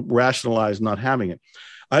rationalize not having it.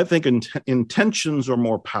 I think intentions are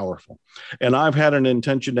more powerful. And I've had an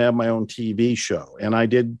intention to have my own TV show. And I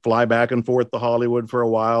did fly back and forth to Hollywood for a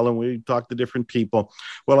while, and we talked to different people.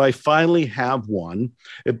 Well, I finally have one.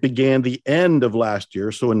 It began the end of last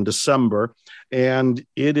year, so in December. And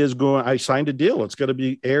it is going, I signed a deal. It's going to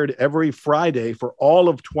be aired every Friday for all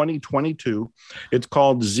of 2022. It's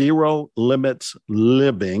called Zero Limits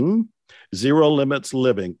Living. Zero Limits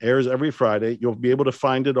Living airs every Friday. You'll be able to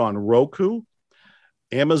find it on Roku,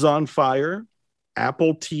 Amazon Fire,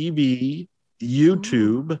 Apple TV,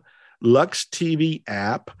 YouTube, Lux TV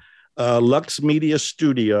app, Lux Media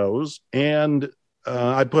Studios, and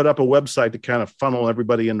I put up a website to kind of funnel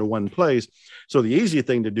everybody into one place. So the easy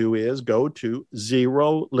thing to do is go to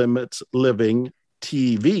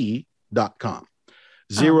ZeroLimitsLivingTV.com.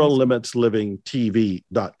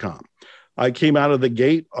 ZeroLimitsLivingTV.com. I came out of the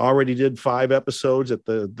gate, already did 5 episodes at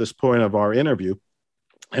this point of our interview.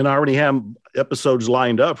 And I already have episodes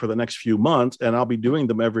lined up for the next few months, and I'll be doing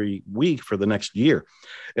them every week for the next year.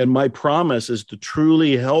 And my promise is to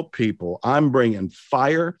truly help people. I'm bringing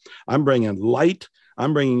fire. I'm bringing light.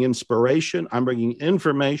 I'm bringing inspiration. I'm bringing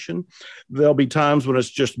information. There'll be times when it's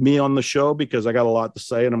just me on the show because I got a lot to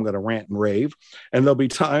say and I'm going to rant and rave. And there'll be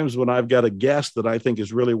times when I've got a guest that I think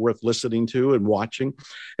is really worth listening to and watching.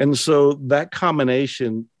 And so that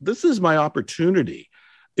combination, this is my opportunity.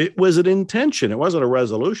 It was an intention. It wasn't a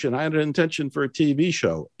resolution. I had an intention for a TV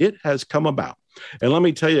show. It has come about. And let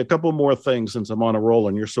me tell you a couple more things since I'm on a roll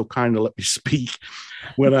and you're so kind to let me speak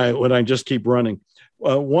when I just keep running.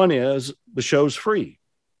 One is the show's free.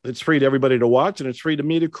 It's free to everybody to watch, and it's free to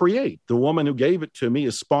me to create. The woman who gave it to me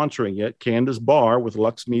is sponsoring it, Candace Barr with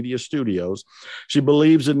Lux Media Studios. She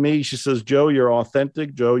believes in me. She says, Joe, you're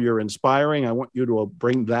authentic. Joe, you're inspiring. I want you to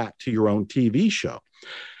bring that to your own TV show.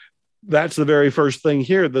 That's the very first thing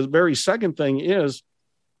here. The very second thing is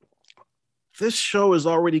this show is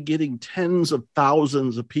already getting tens of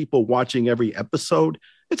thousands of people watching every episode.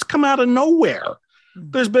 It's come out of nowhere.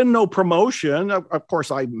 There's been no promotion. Of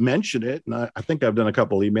course, I mention it, and I think I've done a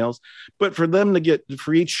couple emails. But for them to get,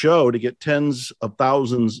 for each show to get tens of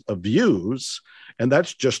thousands of views, and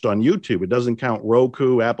that's just on YouTube. It doesn't count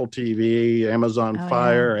Roku, Apple TV, Amazon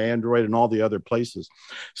Fire, Android, and all the other places.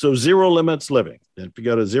 So Zero Limits Living. If you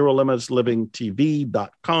go to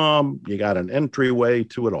ZeroLimitsLivingTV.com, you got an entryway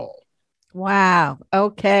to it all. Wow.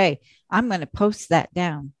 Okay. I'm going to post that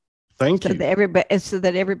down. Thank you. So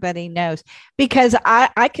that everybody knows, because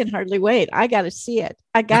I can hardly wait. I got to see it.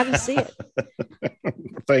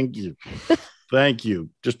 Thank you. Thank you.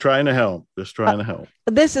 Just trying to help.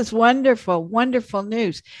 This is wonderful, wonderful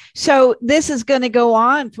news. So this is going to go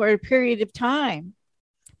on for a period of time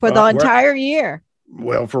for the entire year.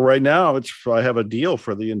 Well, for right now, I have a deal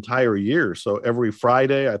for the entire year. So every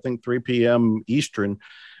Friday, I think 3 p.m. Eastern,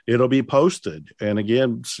 it'll be posted. And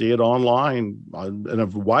again, see it online in a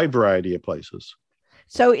wide variety of places.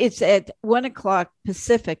 So it's at 1:00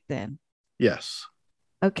 Pacific then? Yes.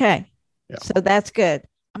 Okay. Yeah. So that's good.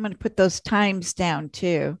 I'm going to put those times down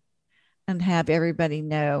too and have everybody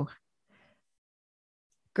know.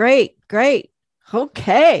 Great.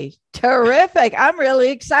 Okay. Terrific. I'm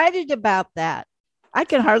really excited about that. I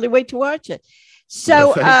can hardly wait to watch it.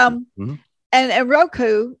 So, and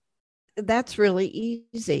Roku, that's really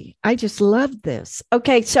easy. I just love this.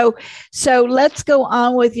 Okay. So let's go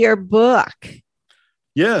on with your book.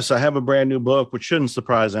 Yes, I have a brand new book, which shouldn't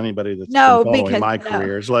surprise anybody that's been following my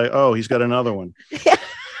career. It's like, oh, he's got another one.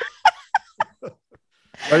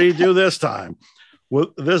 What do you do this time?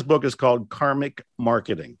 Well, this book is called Karmic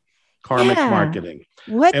Marketing. Marketing.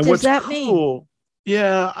 What does that mean?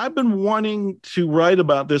 Yeah, I've been wanting to write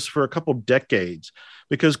about this for a couple decades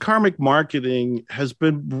because karmic marketing has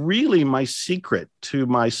been really my secret to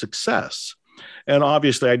my success. And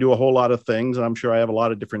obviously, I do a whole lot of things, and I'm sure I have a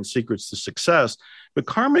lot of different secrets to success. But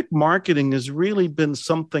karmic marketing has really been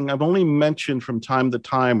something I've only mentioned from time to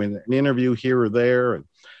time in an interview here or there, and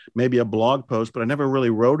maybe a blog post, but I never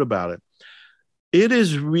really wrote about it. It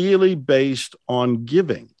is really based on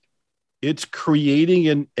giving. It's creating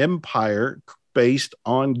an empire based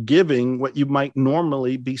on giving what you might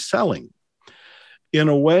normally be selling. In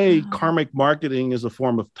a way, karmic marketing is a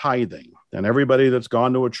form of tithing. And everybody that's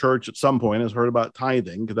gone to a church at some point has heard about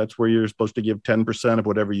tithing, because that's where you're supposed to give 10% of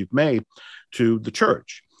whatever you've made to the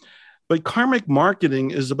church. But karmic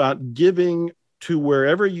marketing is about giving to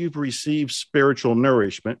wherever you've received spiritual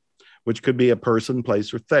nourishment, which could be a person,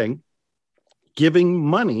 place, or thing, giving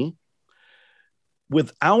money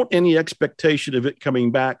without any expectation of it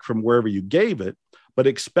coming back from wherever you gave it, but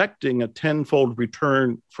expecting a tenfold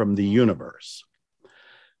return from the universe.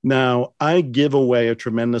 Now, I give away a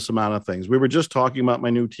tremendous amount of things. We were just talking about my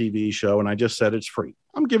new TV show, and I just said it's free.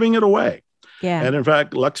 I'm giving it away. Yeah. And in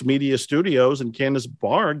fact, Lux Media Studios and Candace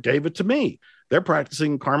Barr gave it to me. They're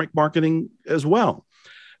practicing karmic marketing as well.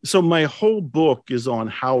 So my whole book is on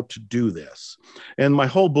how to do this. And my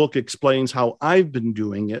whole book explains how I've been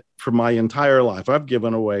doing it for my entire life. I've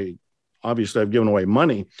given away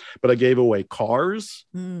money, but I gave away cars,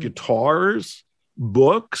 guitars,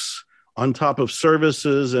 books, on top of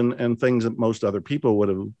services and things that most other people would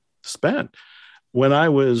have spent. When I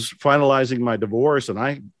was finalizing my divorce, and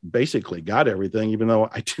I basically got everything, even though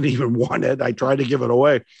I didn't even want it, I tried to give it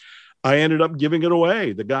away. I ended up giving it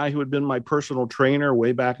away. The guy who had been my personal trainer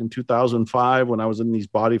way back in 2005, when I was in these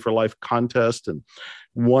Body for Life contests and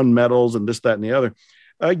won medals and this, that, and the other,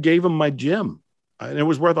 I gave him my gym, and it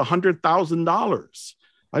was worth $100,000.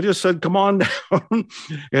 I just said, come on down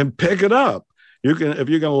and pick it up. You can, if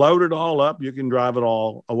you can load it all up, you can drive it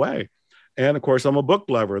all away. And of course, I'm a book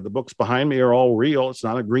lover. The books behind me are all real. It's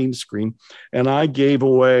not a green screen. And I gave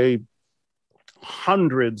away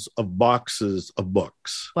hundreds of boxes of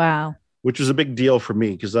books. Wow. Which is a big deal for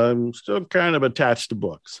me, because I'm still kind of attached to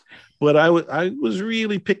books. But I was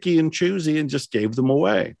really picky and choosy and just gave them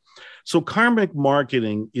away. So karmic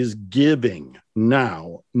marketing is giving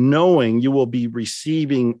now, knowing you will be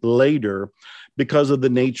receiving later because of the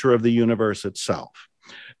nature of the universe itself.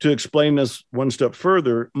 To explain this one step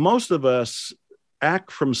further, most of us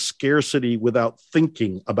act from scarcity without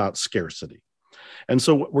thinking about scarcity. And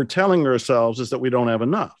so what we're telling ourselves is that we don't have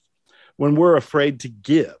enough. When we're afraid to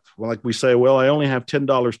give, well, like we say, well, I only have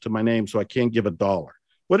 $10 to my name, so I can't give $1.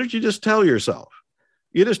 What did you just tell yourself?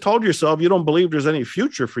 You just told yourself you don't believe there's any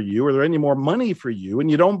future for you, or there any more money for you,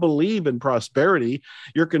 and you don't believe in prosperity.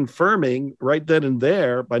 You're confirming right then and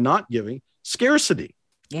there, by not giving, scarcity.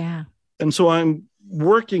 Yeah. And so I'm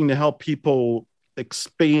working to help people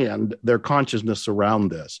expand their consciousness around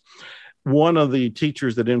this. One of the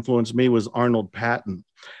teachers that influenced me was Arnold Patton.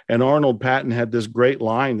 And Arnold Patton had this great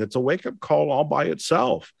line that's a wake-up call all by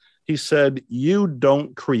itself. He said, you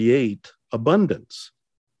don't create abundance.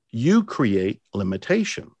 You create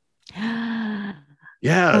limitation. Yeah.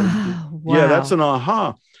 Oh, wow. Yeah, that's an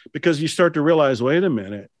aha. Because you start to realize, wait a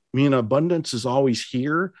minute, abundance is always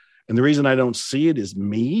here. And the reason I don't see it is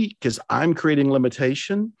me, because I'm creating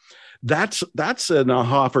limitation. That's an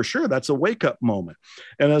aha for sure. That's a wake-up moment.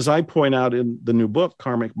 And as I point out in the new book,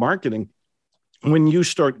 Karmic Marketing, when you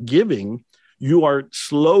start giving, you are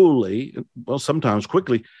slowly, well, sometimes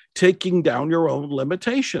quickly, taking down your own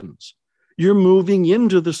limitations. You're moving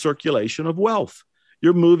into the circulation of wealth.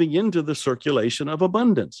 You're moving into the circulation of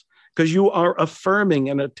abundance, because you are affirming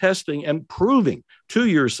and attesting and proving to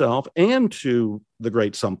yourself and to the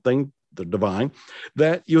great something, the divine,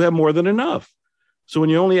 that you have more than enough. So when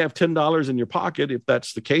you only have $10 in your pocket, if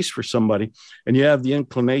that's the case for somebody, and you have the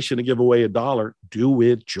inclination to give away $1, do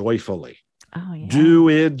it joyfully. Oh, yeah. Do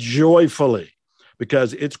it joyfully,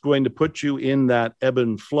 because it's going to put you in that ebb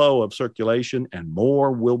and flow of circulation, and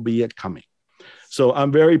more will be coming. So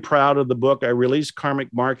I'm very proud of the book. I released Karmic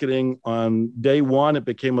Marketing on day 1. It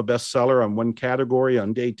became a bestseller on one category.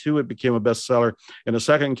 On day 2, it became a bestseller in a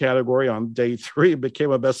second category. On day 3, it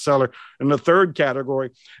became a bestseller in the third category.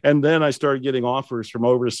 And then I started getting offers from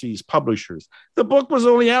overseas publishers. The book was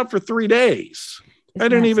only out for 3 days. I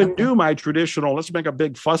didn't even do my traditional, let's make a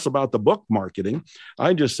big fuss about the book marketing.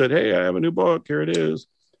 I just said, hey, I have a new book. Here it is.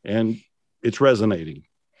 And it's resonating.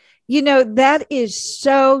 That is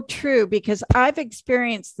so true, because I've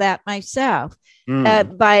experienced that myself.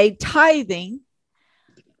 By tithing,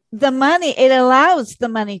 the money, it allows the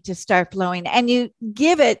money to start flowing, and you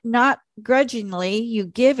give it not grudgingly, you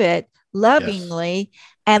give it lovingly. Yes.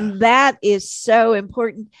 And that is so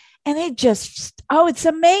important. And it just, it's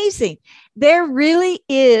amazing. There really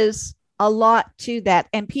is a lot to that,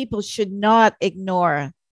 and people should not ignore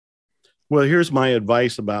it. Well, here's my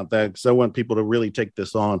advice about that, because I want people to really take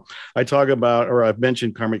this on. I talk about, or I've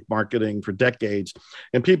mentioned karmic marketing for decades,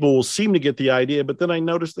 and people will seem to get the idea, but then I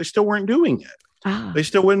noticed they still weren't doing it. They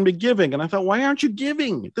still wouldn't be giving. And I thought, why aren't you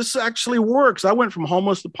giving? This actually works. I went from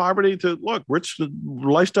homeless to poverty to, look, rich, the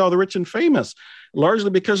lifestyle of the rich and famous, largely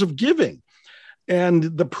because of giving. And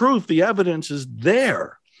the proof, the evidence is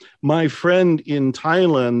there. My friend in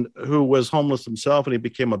Thailand, who was homeless himself, and he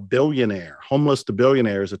became a billionaire, Homeless to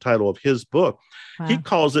Billionaire is the title of his book. Wow. He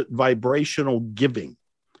calls it vibrational giving.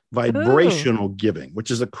 Vibrational giving,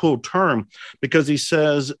 which is a cool term because he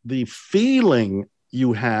says the feeling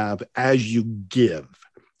you have as you give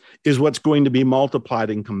is what's going to be multiplied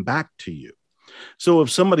and come back to you. So if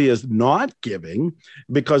somebody is not giving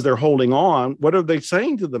because they're holding on, what are they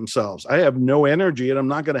saying to themselves? I have no energy and I'm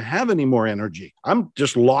not going to have any more energy. I'm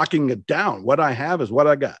just locking it down. What I have is what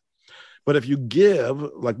I got. But if you give,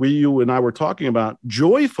 like you and I were talking about,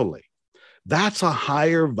 joyfully, that's a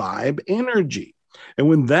higher vibe energy. And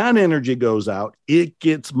when that energy goes out, it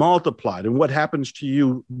gets multiplied. And what happens to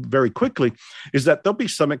you very quickly is that there'll be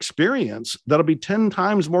some experience that'll be 10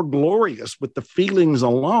 times more glorious with the feelings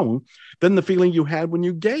alone than the feeling you had when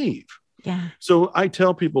you gave. Yeah. So I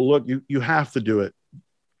tell people, look, you have to do it.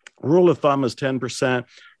 Rule of thumb is 10%.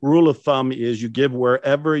 Rule of thumb is you give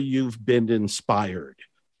wherever you've been inspired.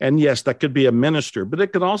 And yes, that could be a minister, but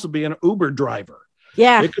it could also be an Uber driver.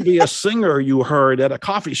 Yeah. It could be a singer you heard at a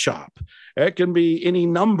coffee shop. It can be any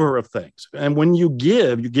number of things. And when you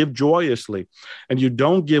give joyously, and you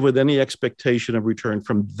don't give with any expectation of return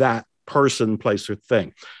from that person, place, or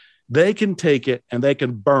thing. They can take it and they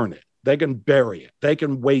can burn it. They can bury it. They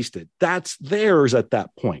can waste it. That's theirs at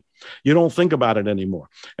that point. You don't think about it anymore.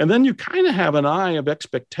 And then you kind of have an eye of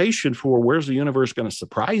expectation for where's the universe going to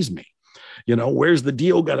surprise me? You know, where's the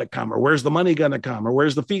deal going to come, or where's the money going to come, or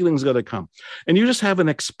where's the feelings going to come? And you just have an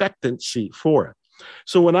expectancy for it.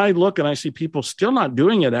 So when I look and I see people still not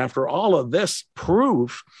doing it after all of this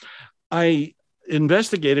proof, I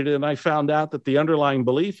investigated it and I found out that the underlying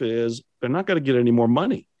belief is they're not going to get any more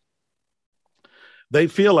money. They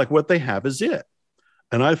feel like what they have is it.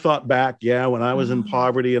 And I thought back, when I was in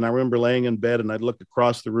poverty, and I remember laying in bed and I'd look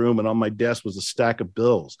across the room and on my desk was a stack of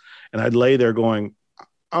bills. And I'd lay there going,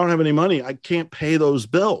 I don't have any money. I can't pay those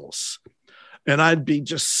bills. And I'd be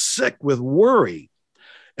just sick with worry.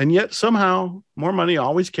 And yet somehow more money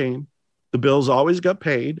always came. The bills always got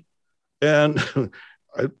paid. And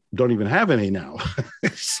I don't even have any now.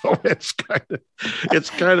 So it's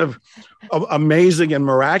kind of amazing and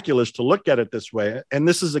miraculous to look at it this way. And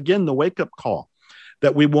this is, again, the wake-up call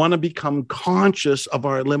that we want to become conscious of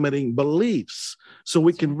our limiting beliefs so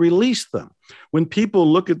we can release them. When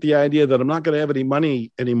people look at the idea that I'm not going to have any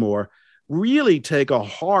money anymore, really take a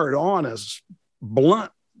hard, honest,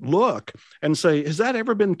 blunt look and say, has that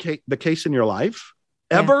ever been the case in your life?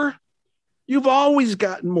 Ever? Yeah. You've always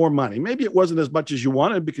gotten more money. Maybe it wasn't as much as you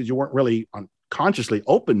wanted because you weren't really consciously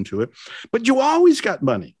open to it, but you always got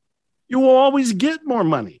money. You will always get more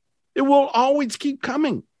money. It will always keep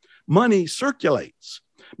coming. Money circulates.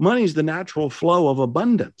 Money is the natural flow of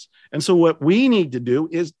abundance. And so what we need to do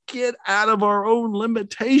is get out of our own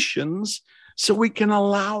limitations so we can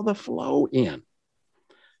allow the flow in.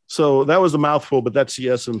 So that was a mouthful, but that's the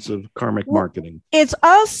essence of karmic marketing. It's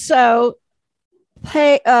also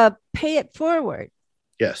pay it forward.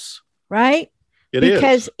 Yes. Right?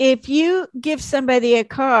 Because if you give somebody a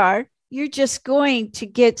car, you're just going to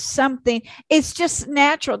get something. It's just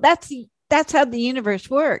natural. That's how the universe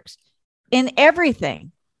works in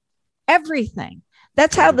everything. Everything.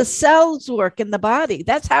 That's how the cells work in the body.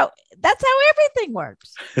 That's how everything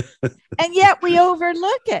works. And yet we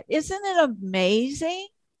overlook it. Isn't it amazing?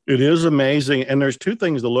 It is amazing. And there's two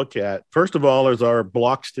things to look at. First of all, there's our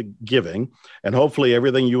blocks to giving. And hopefully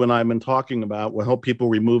everything you and I have been talking about will help people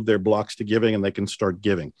remove their blocks to giving and they can start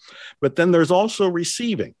giving. But then there's also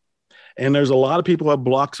receiving. And there's a lot of people who have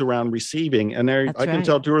blocks around receiving. And I can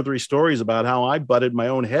tell 2 or 3 stories about how I butted my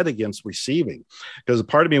own head against receiving. Because a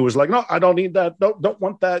part of me was like, no, I don't need that. Don't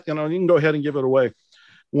want that. You can go ahead and give it away.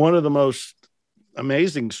 One of the most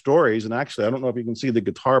amazing stories, and actually, I don't know if you can see the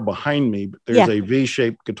guitar behind me, but there's a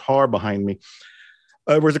V-shaped guitar behind me.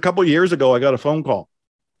 It was a couple of years ago, I got a phone call.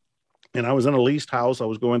 And I was in a leased house. I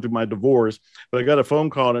was going through my divorce, but I got a phone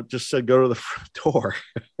call and it just said, go to the front door.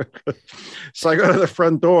 So I go to the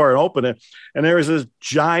front door and open it. And there was this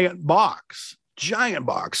giant box,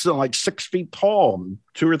 like 6 feet tall,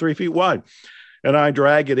 2 or 3 feet wide. And I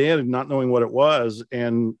drag it in, not knowing what it was,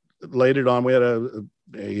 and laid it on. We had a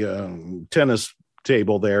tennis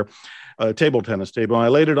table there, a table tennis table. And I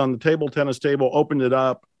laid it on the table tennis table, opened it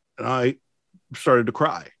up, and I started to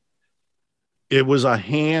cry. It was a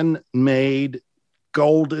handmade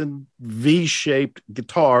golden V-shaped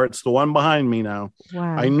guitar. It's the one behind me now.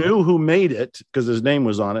 Wow. I knew who made it because his name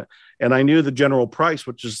was on it. And I knew the general price,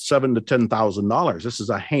 which is $7,000 to $10,000. This is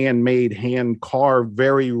a handmade, hand-carved,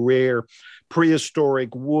 very rare,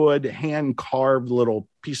 prehistoric wood, hand-carved little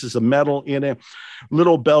pieces of metal in it,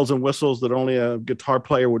 little bells and whistles that only a guitar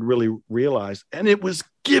player would really realize. And it was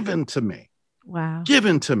given to me. Wow.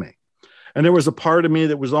 Given to me. And there was a part of me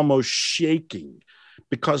that was almost shaking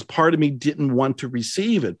because part of me didn't want to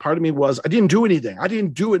receive it. Part of me was, I didn't do anything. I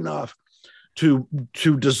didn't do enough to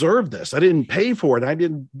deserve this. I didn't pay for it. I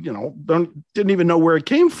didn't even know where it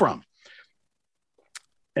came from.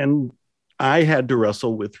 And I had to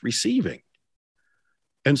wrestle with receiving.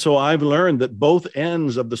 And so I've learned that both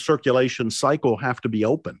ends of the circulation cycle have to be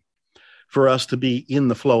open for us to be in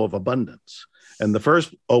the flow of abundance. And the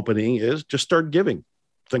first opening is just start giving.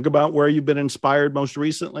 Think about where you've been inspired most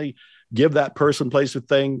recently. Give that person, place, or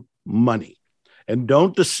thing money. And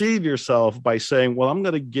don't deceive yourself by saying, well, I'm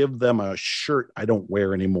going to give them a shirt I don't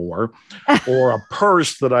wear anymore or a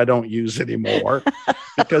purse that I don't use anymore,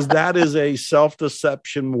 because that is a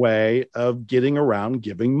self-deception way of getting around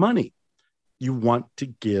giving money. You want to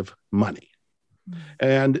give money.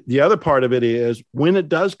 And the other part of it is when it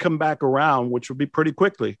does come back around, which will be pretty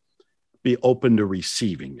quickly, be open to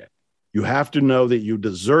receiving it. You have to know that you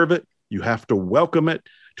deserve it. You have to welcome it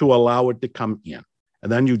to allow it to come in.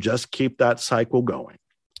 And then you just keep that cycle going.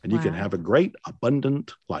 And you can have a great,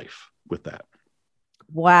 abundant life with that.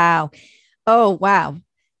 Wow. Oh, wow.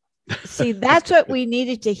 See, that's what we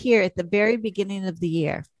needed to hear at the very beginning of the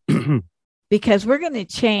year. Because we're going to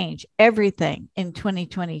change everything in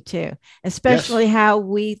 2022, especially how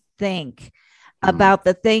we think about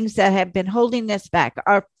the things that have been holding us back,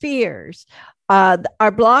 our fears, our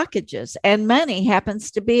blockages, and money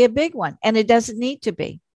happens to be a big one, and it doesn't need to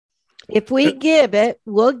be. If we give it,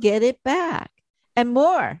 we'll get it back and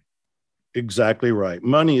more. Exactly right.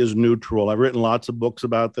 Money is neutral. I've written lots of books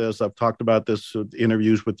about this. I've talked about this in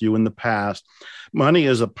interviews with you in the past. Money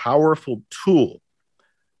is a powerful tool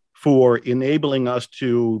for enabling us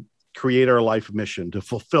to create our life mission, to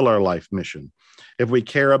fulfill our life mission. If we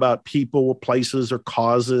care about people, places, or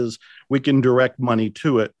causes, we can direct money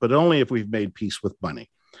to it, but only if we've made peace with money.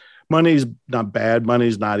 Money's not bad.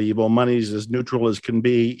 Money's not evil. Money's as neutral as can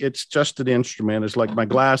be. It's just an instrument. It's like my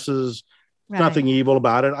glasses. Nothing evil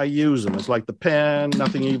about it. I use them. It's like the pen.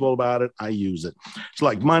 Nothing evil about it. I use it. It's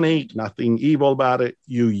like money. Nothing evil about it.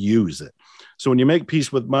 You use it. So when you make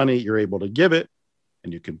peace with money, you're able to give it,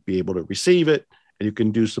 and you can be able to receive it, and you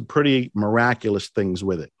can do some pretty miraculous things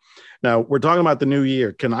with it. Now, we're talking about the new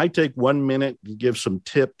year. Can I take 1 minute and give some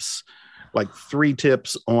tips, like 3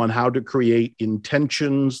 tips on how to create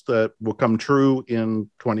intentions that will come true in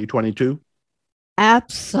 2022?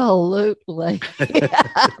 Absolutely.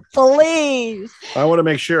 Please. I want to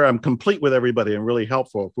make sure I'm complete with everybody and really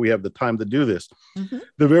helpful if we have the time to do this.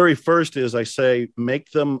 The very first is I say,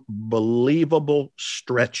 make them believable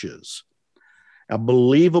stretches. A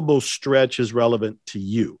believable stretch is relevant to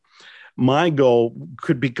you. My goal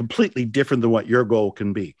could be completely different than what your goal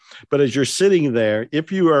can be. But as you're sitting there,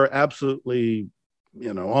 if you are absolutely,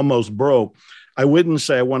 almost broke, I wouldn't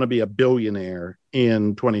say I want to be a billionaire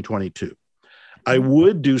in 2022. I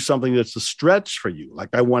would do something that's a stretch for you. Like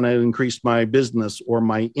I want to increase my business or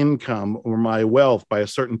my income or my wealth by a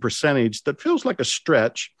certain percentage that feels like a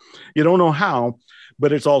stretch. You don't know how,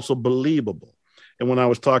 but it's also believable. And when I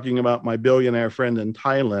was talking about my billionaire friend in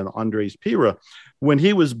Thailand, Andres Pira, when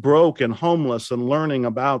he was broke and homeless and learning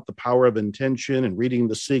about the power of intention and reading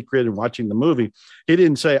The Secret and watching the movie, he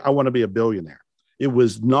didn't say, I want to be a billionaire. It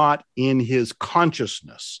was not in his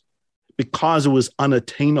consciousness because it was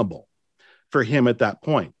unattainable for him at that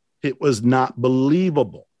point. It was not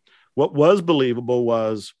believable. What was believable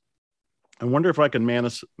was, I wonder if I can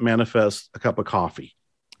manifest a cup of coffee.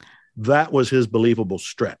 That was his believable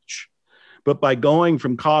stretch. But by going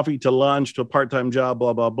from coffee to lunch to a part-time job,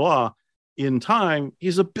 blah, blah, blah, in time,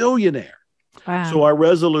 he's a billionaire. Wow. So our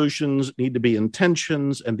resolutions need to be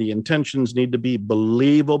intentions, and the intentions need to be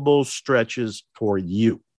believable stretches for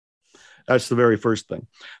you. That's the very first thing.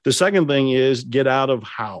 The second thing is get out of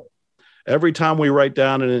how. Every time we write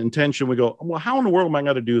down an intention, we go, well, how in the world am I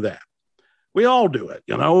going to do that? We all do it.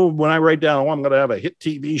 When I write down, I'm going to have a hit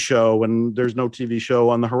TV show and there's no TV show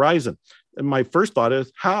on the horizon. And my first thought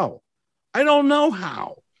is, how? I don't know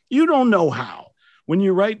how. You don't know how. When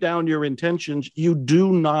you write down your intentions, you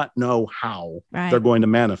do not know how they're going to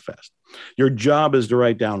manifest. Your job is to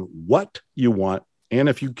write down what you want. And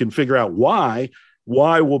if you can figure out why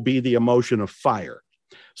will be the emotion of fire.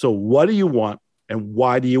 So what do you want and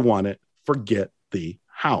why do you want it? Forget the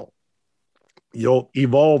how. You'll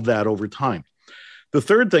evolve that over time. The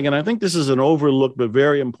third thing, and I think this is an overlooked but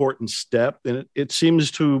very important step, and it seems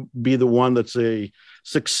to be the one that's a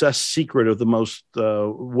success secret of the most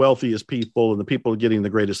wealthiest people and the people getting the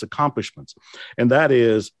greatest accomplishments, and that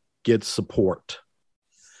is get support.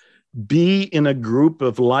 Be in a group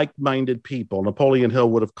of like-minded people. Napoleon Hill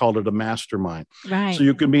would have called it a mastermind. Right. So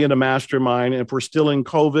you can be in a mastermind, and if we're still in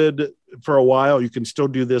COVID for a while, you can still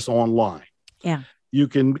do this online. Yeah.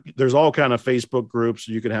 There's all kind of Facebook groups.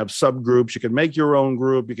 You can have subgroups. You can make your own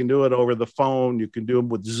group. You can do it over the phone. You can do them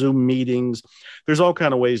with Zoom meetings. There's all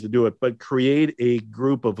kind of ways to do it, but create a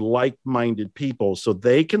group of like-minded people so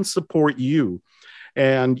they can support you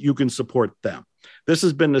and you can support them. This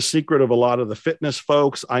has been the secret of a lot of the fitness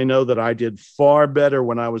folks. I know that I did far better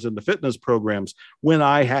when I was in the fitness programs, when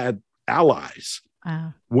I had allies.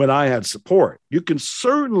 When I had support. You can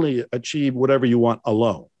certainly achieve whatever you want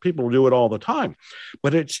alone. People do it all the time,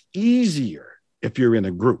 but it's easier if you're in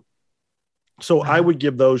a group. So I would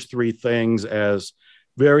give those three things as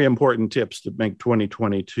very important tips to make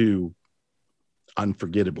 2022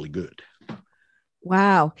 unforgettably good.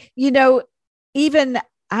 Wow.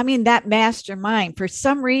 That mastermind, for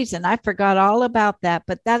some reason, I forgot all about that,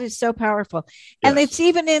 but that is so powerful. And Yes. it's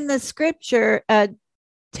even in the scripture,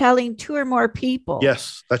 telling two or more people.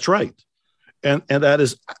 Yes, that's right. And that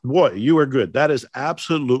is, boy, you are good. That is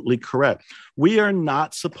absolutely correct. We are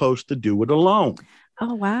not supposed to do it alone.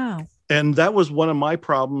 Oh, wow. And that was one of my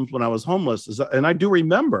problems when I was homeless. And I do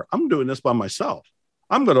remember, I'm doing this by myself.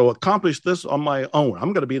 I'm going to accomplish this on my own.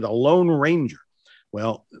 I'm going to be the Lone Ranger.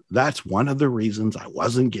 Well, that's one of the reasons I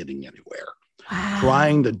wasn't getting anywhere. Wow.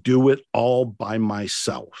 Trying to do it all by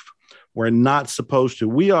myself. We're not supposed to.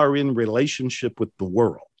 We are in relationship with the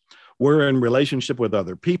world. We're in relationship with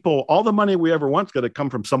other people. All the money we ever want is going to come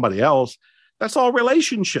from somebody else. That's all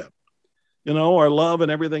relationship. Our love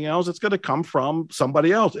and everything else, it's going to come from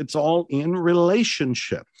somebody else. It's all in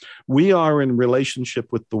relationship. We are in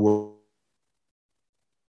relationship with the world.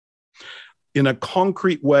 In a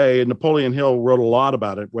concrete way, and Napoleon Hill wrote a lot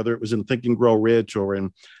about it, whether it was in Think and Grow Rich or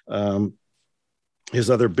in his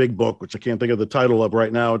other big book, which I can't think of the title of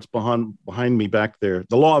right now. It's behind me back there.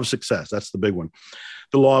 The Law of Success. That's the big one.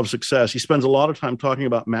 The Law of Success. He spends a lot of time talking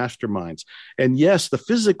about masterminds. And yes, the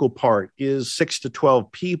physical part is 6 to 12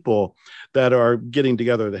 people that are getting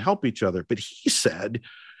together to help each other. But he said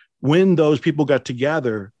when those people got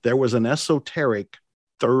together, there was an esoteric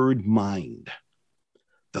third mind.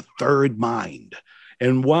 The third mind.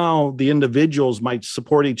 And while the individuals might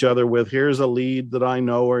support each other with, here's a lead that I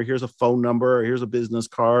know, or here's a phone number, or here's a business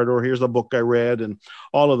card, or here's a book I read, and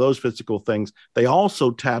all of those physical things, they also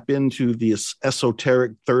tap into the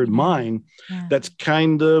esoteric third mind. That's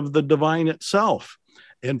kind of the divine itself.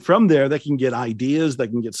 And from there, they can get ideas, they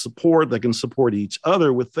can get support, they can support each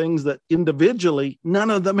other with things that individually none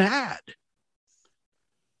of them had.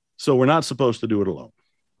 So we're not supposed to do it alone.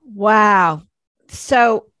 Wow.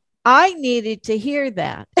 So I needed to hear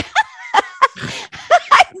that.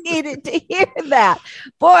 I needed to hear that.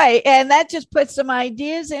 Boy, and that just put some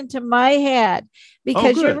ideas into my head,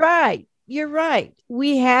 because you're right. You're right.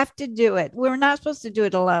 We have to do it. We're not supposed to do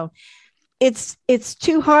it alone. It's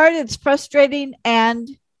too hard. It's frustrating. And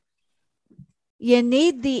you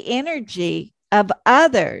need the energy of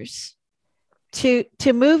others to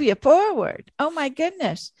move you forward. Oh my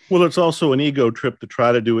goodness. Well, it's also an ego trip to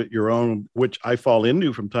try to do it your own, which I fall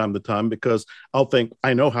into from time to time, because I'll think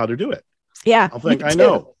I know how to do it. Yeah. I'll think I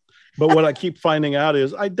know. But what I keep finding out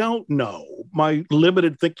is I don't know. My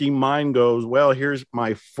limited thinking mind goes, well, here's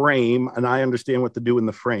my frame, and I understand what to do in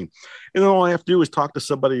the frame. And then all I have to do is talk to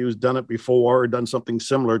somebody who's done it before or done something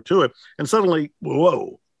similar to it. And suddenly,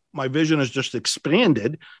 whoa, my vision has just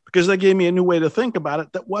expanded because they gave me a new way to think about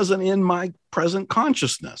it that wasn't in my present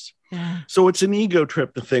consciousness. Yeah. So it's an ego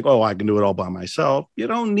trip to think, oh, I can do it all by myself. You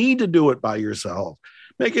don't need to do it by yourself.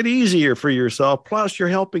 Make it easier for yourself. Plus, you're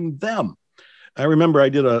helping them. I remember I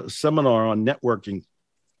did a seminar on networking,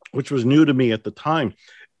 which was new to me at the time.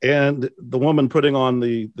 And the woman putting on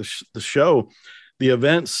the show, the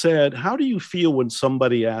event said, how do you feel when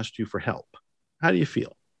somebody asked you for help? How do you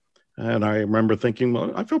feel? And I remember thinking,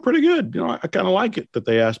 well, I feel pretty good. You know, I kind of like it that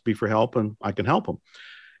they asked me for help and I can help them.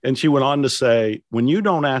 And she went on to say, when you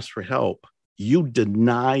don't ask for help, you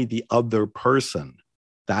deny the other person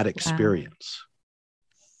that experience. Wow.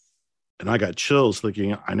 And I got chills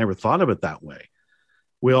thinking, I never thought of it that way.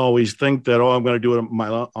 We always think that, oh, I'm going to do it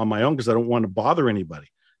on my own because I don't want to bother anybody.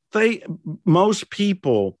 Most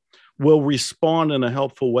people will respond in a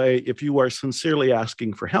helpful way if you are sincerely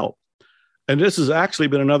asking for help. And this has actually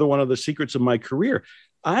been another one of the secrets of my career.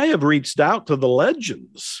 I have reached out to the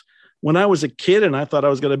legends When I was a kid and I thought I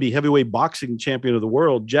was going to be heavyweight boxing champion of the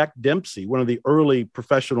world, Jack Dempsey, one of the early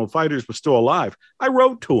professional fighters, was still alive. I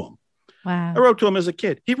wrote to him. Wow. I wrote to him as a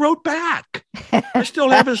kid. He wrote back. I still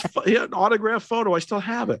have his autographed photo. I still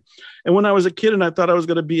have it. And when I was a kid and I thought I was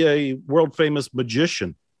going to be a world famous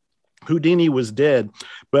magician, Houdini was dead,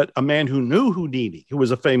 but a man who knew Houdini, who was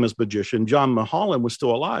a famous magician, John Mulholland, was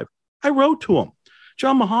still alive. I wrote to him.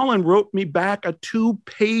 John Mulholland wrote me back a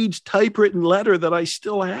 2-page typewritten letter that I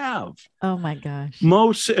still have. Oh my gosh.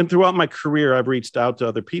 And throughout my career, I've reached out to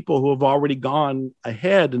other people who have already gone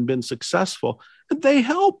ahead and been successful, and they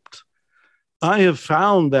helped. I have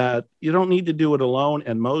found that you don't need to do it alone,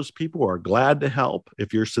 and most people are glad to help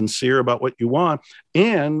if you're sincere about what you want,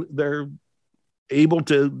 and they're able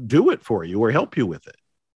to do it for you or help you with it.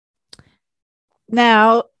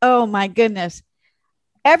 Now, oh my goodness.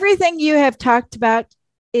 Everything you have talked about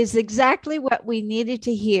is exactly what we needed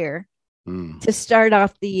to hear to start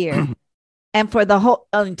off the year and for the whole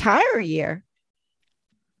entire year.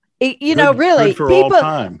 Really, for all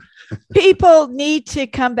time. People need to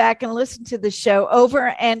come back and listen to the show over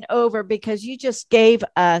and over, because you just gave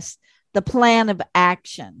us the plan of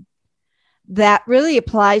action that really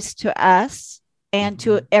applies to us and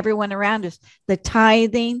to everyone around us. The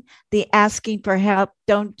tithing, the asking for help,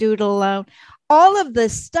 don't do it alone. All of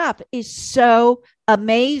this stuff is so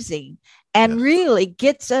amazing and really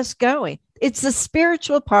gets us going. It's the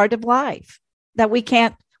spiritual part of life that we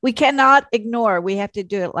cannot ignore. We have to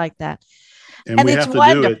do it like that. And we have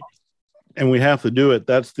to do it. And we have to do it.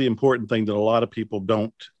 That's the important thing that a lot of people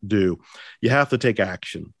don't do. You have to take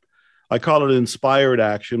action. I call it inspired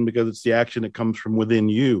action because it's the action that comes from within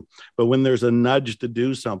you. But when there's a nudge to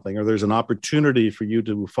do something, or there's an opportunity for you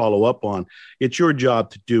to follow up on, it's your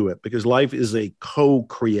job to do it, because life is a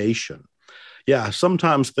co-creation. Yeah,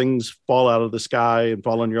 sometimes things fall out of the sky and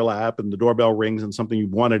fall in your lap and the doorbell rings and something you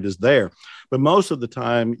wanted is there. But most of the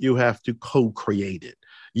time you have to co-create it.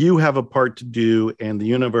 You have a part to do, and the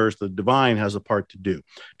universe, the divine, has a part to do.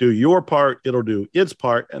 Do your part, it'll do its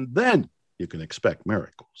part, and then you can expect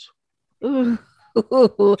miracles. Ooh.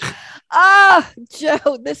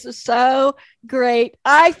 Joe, this is so great.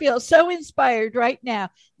 I feel so inspired right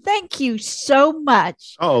now. Thank you so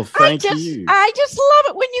much. Oh, thank you. I just love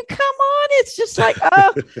it when you come on. It's just like,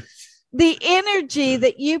 the energy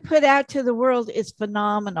that you put out to the world is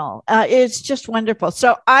phenomenal. It's just wonderful.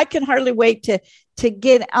 So I can hardly wait to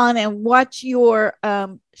get on and watch your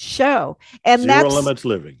show. And Zero Limits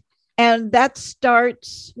Living. And that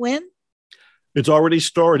starts when? It's already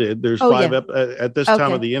started. There's five at this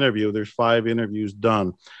time of the interview. There's 5 interviews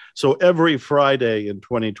done. So every Friday in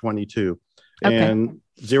 2022, and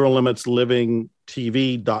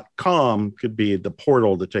ZeroLimitsLivingTV.com could be the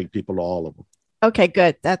portal to take people to all of them. Okay,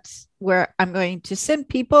 good. That's where I'm going to send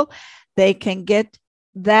people. They can get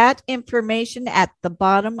that information at the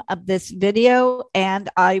bottom of this video, and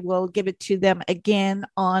I will give it to them again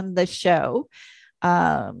on the show.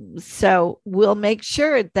 So we'll make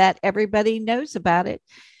sure that everybody knows about it.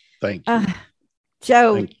 Thank you.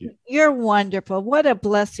 Joe, Thank you. You're wonderful. What a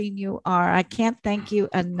blessing you are. I can't thank you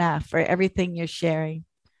enough for everything you're sharing.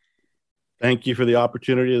 Thank you for the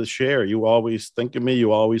opportunity to share. You always think of me.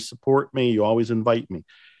 You always support me. You always invite me.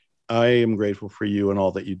 I am grateful for you and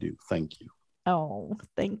all that you do. Thank you. Oh,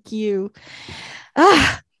 thank you.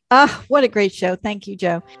 What a great show. Thank you,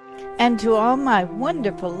 Joe. And to all my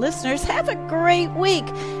wonderful listeners, have a great week.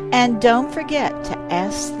 And don't forget to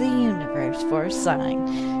ask the universe for a sign.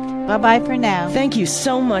 Bye-bye for now. Thank you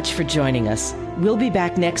so much for joining us. We'll be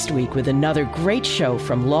back next week with another great show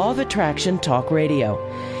from Law of Attraction Talk Radio.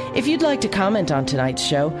 If you'd like to comment on tonight's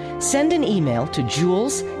show, send an email to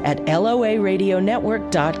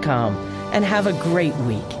jules@loaradionetwork.com and have a great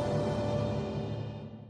week.